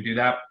efficient way to do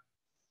that.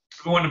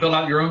 If you want to build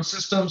out your own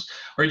systems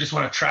or you just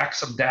want to track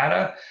some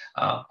data,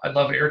 I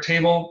love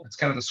Airtable. It's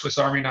kind of the Swiss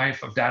Army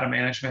knife of data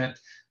management,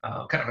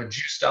 kind of a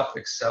juiced up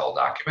Excel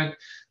document.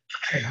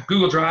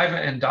 Google Drive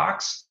and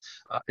Docs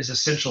is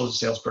essential as a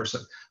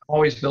salesperson. I'm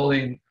always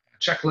building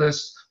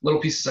checklists, little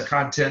pieces of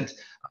content.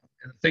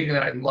 And the thing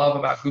that I love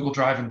about Google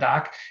Drive and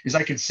Doc is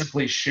I can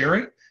simply share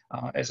it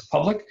as a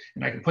public,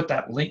 and I can put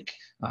that link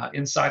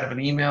inside of an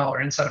email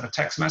or inside of a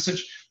text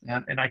message,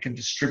 and I can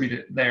distribute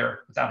it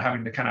there without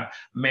having to kind of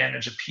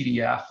manage a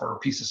PDF or a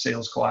piece of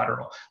sales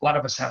collateral. A lot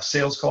of us have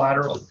sales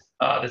collateral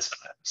that's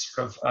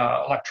sort of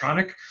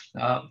electronic.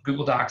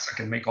 Google Docs, I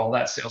can make all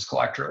that sales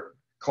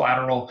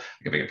collateral.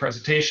 I can make a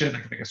presentation, I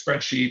can make a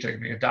spreadsheet, I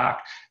can make a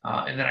doc,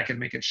 and then I can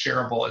make it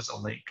shareable as a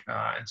link.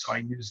 And so I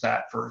use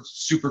that for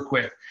super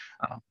quick.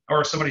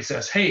 Or if somebody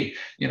says, hey,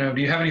 do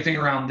you have anything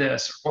around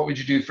this? What would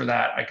you do for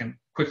that? I can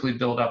quickly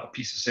build up a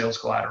piece of sales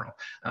collateral.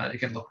 It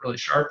can look really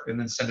sharp and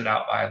then send it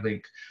out by a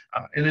link.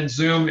 And then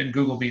Zoom and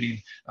Google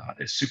Meeting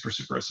is super,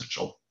 super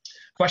essential.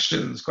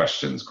 Questions,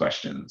 questions,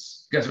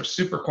 questions. You guys are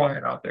super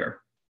quiet out there.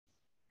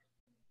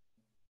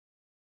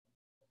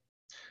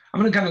 I'm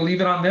going to kind of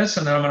leave it on this,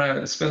 and then I'm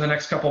going to spend the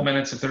next couple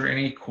minutes if there are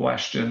any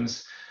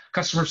questions.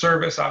 Customer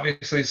service,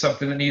 obviously, is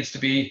something that needs to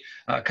be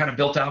kind of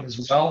built out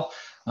as well.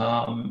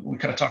 We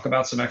kind of talk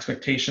about some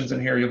expectations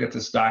in here. You'll get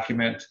this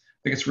document. I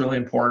think it's really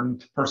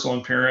important. Personal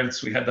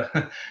appearance. We had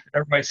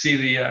everybody see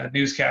the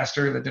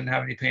newscaster that didn't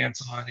have any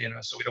pants on,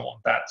 so we don't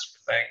want that sort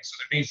of thing. So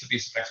there needs to be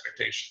some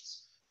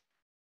expectations.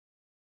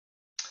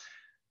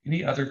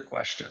 Any other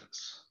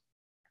questions?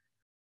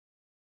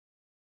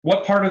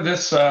 What part of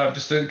this,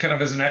 just to kind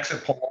of as an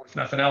exit poll, if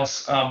nothing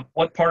else,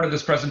 what part of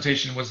this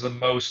presentation was the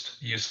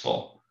most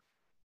useful?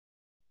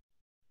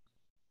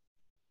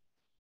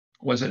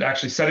 Was it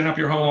actually setting up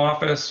your home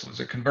office? Was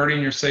it converting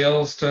your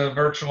sales to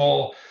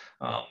virtual?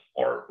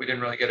 Or we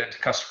didn't really get into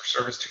customer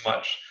service too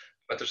much,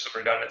 but there's some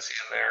redundancy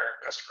in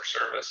there, customer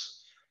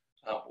service.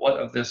 What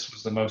of this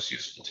was the most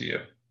useful to you?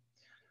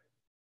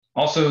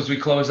 Also, as we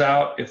close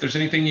out, if there's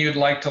anything you'd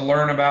like to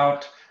learn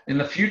about in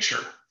the future,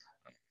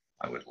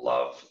 I would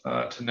love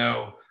to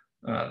know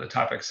the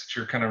topics that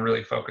you're kind of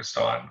really focused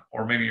on,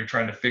 or maybe you're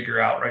trying to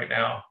figure out right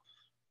now.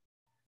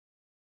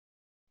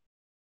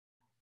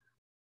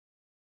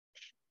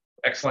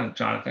 Excellent,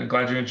 Jonathan.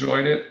 Glad you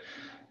enjoyed it.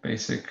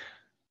 Basic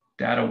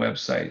data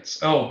websites.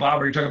 Oh,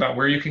 Bob, are you talking about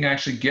where you can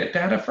actually get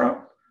data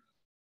from?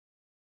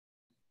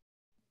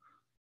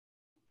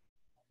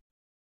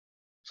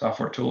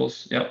 Software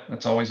tools. Yep,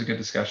 that's always a good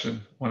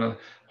discussion. One of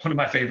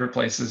my favorite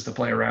places to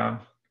play around.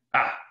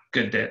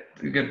 Good,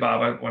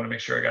 Bob. I want to make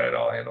sure I got it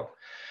all handled.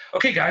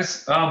 Okay,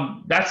 guys,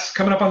 that's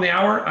coming up on the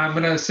hour. I'm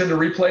going to send a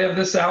replay of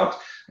this out.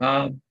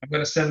 I'm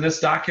going to send this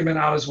document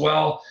out as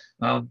well.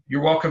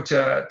 You're welcome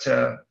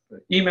to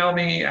email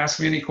me,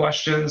 ask me any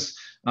questions.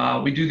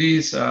 We do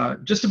these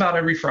just about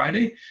every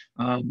Friday,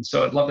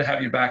 so I'd love to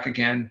have you back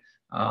again.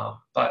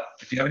 But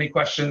if you have any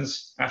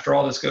questions after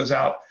all this goes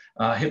out,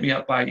 hit me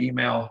up by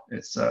email.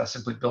 It's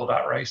simply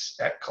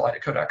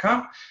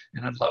bill.rice@kaleidoco.com,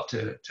 and I'd love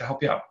to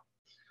help you out.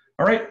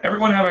 All right,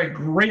 everyone, have a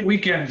great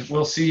weekend.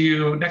 We'll see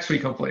you next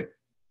week, hopefully.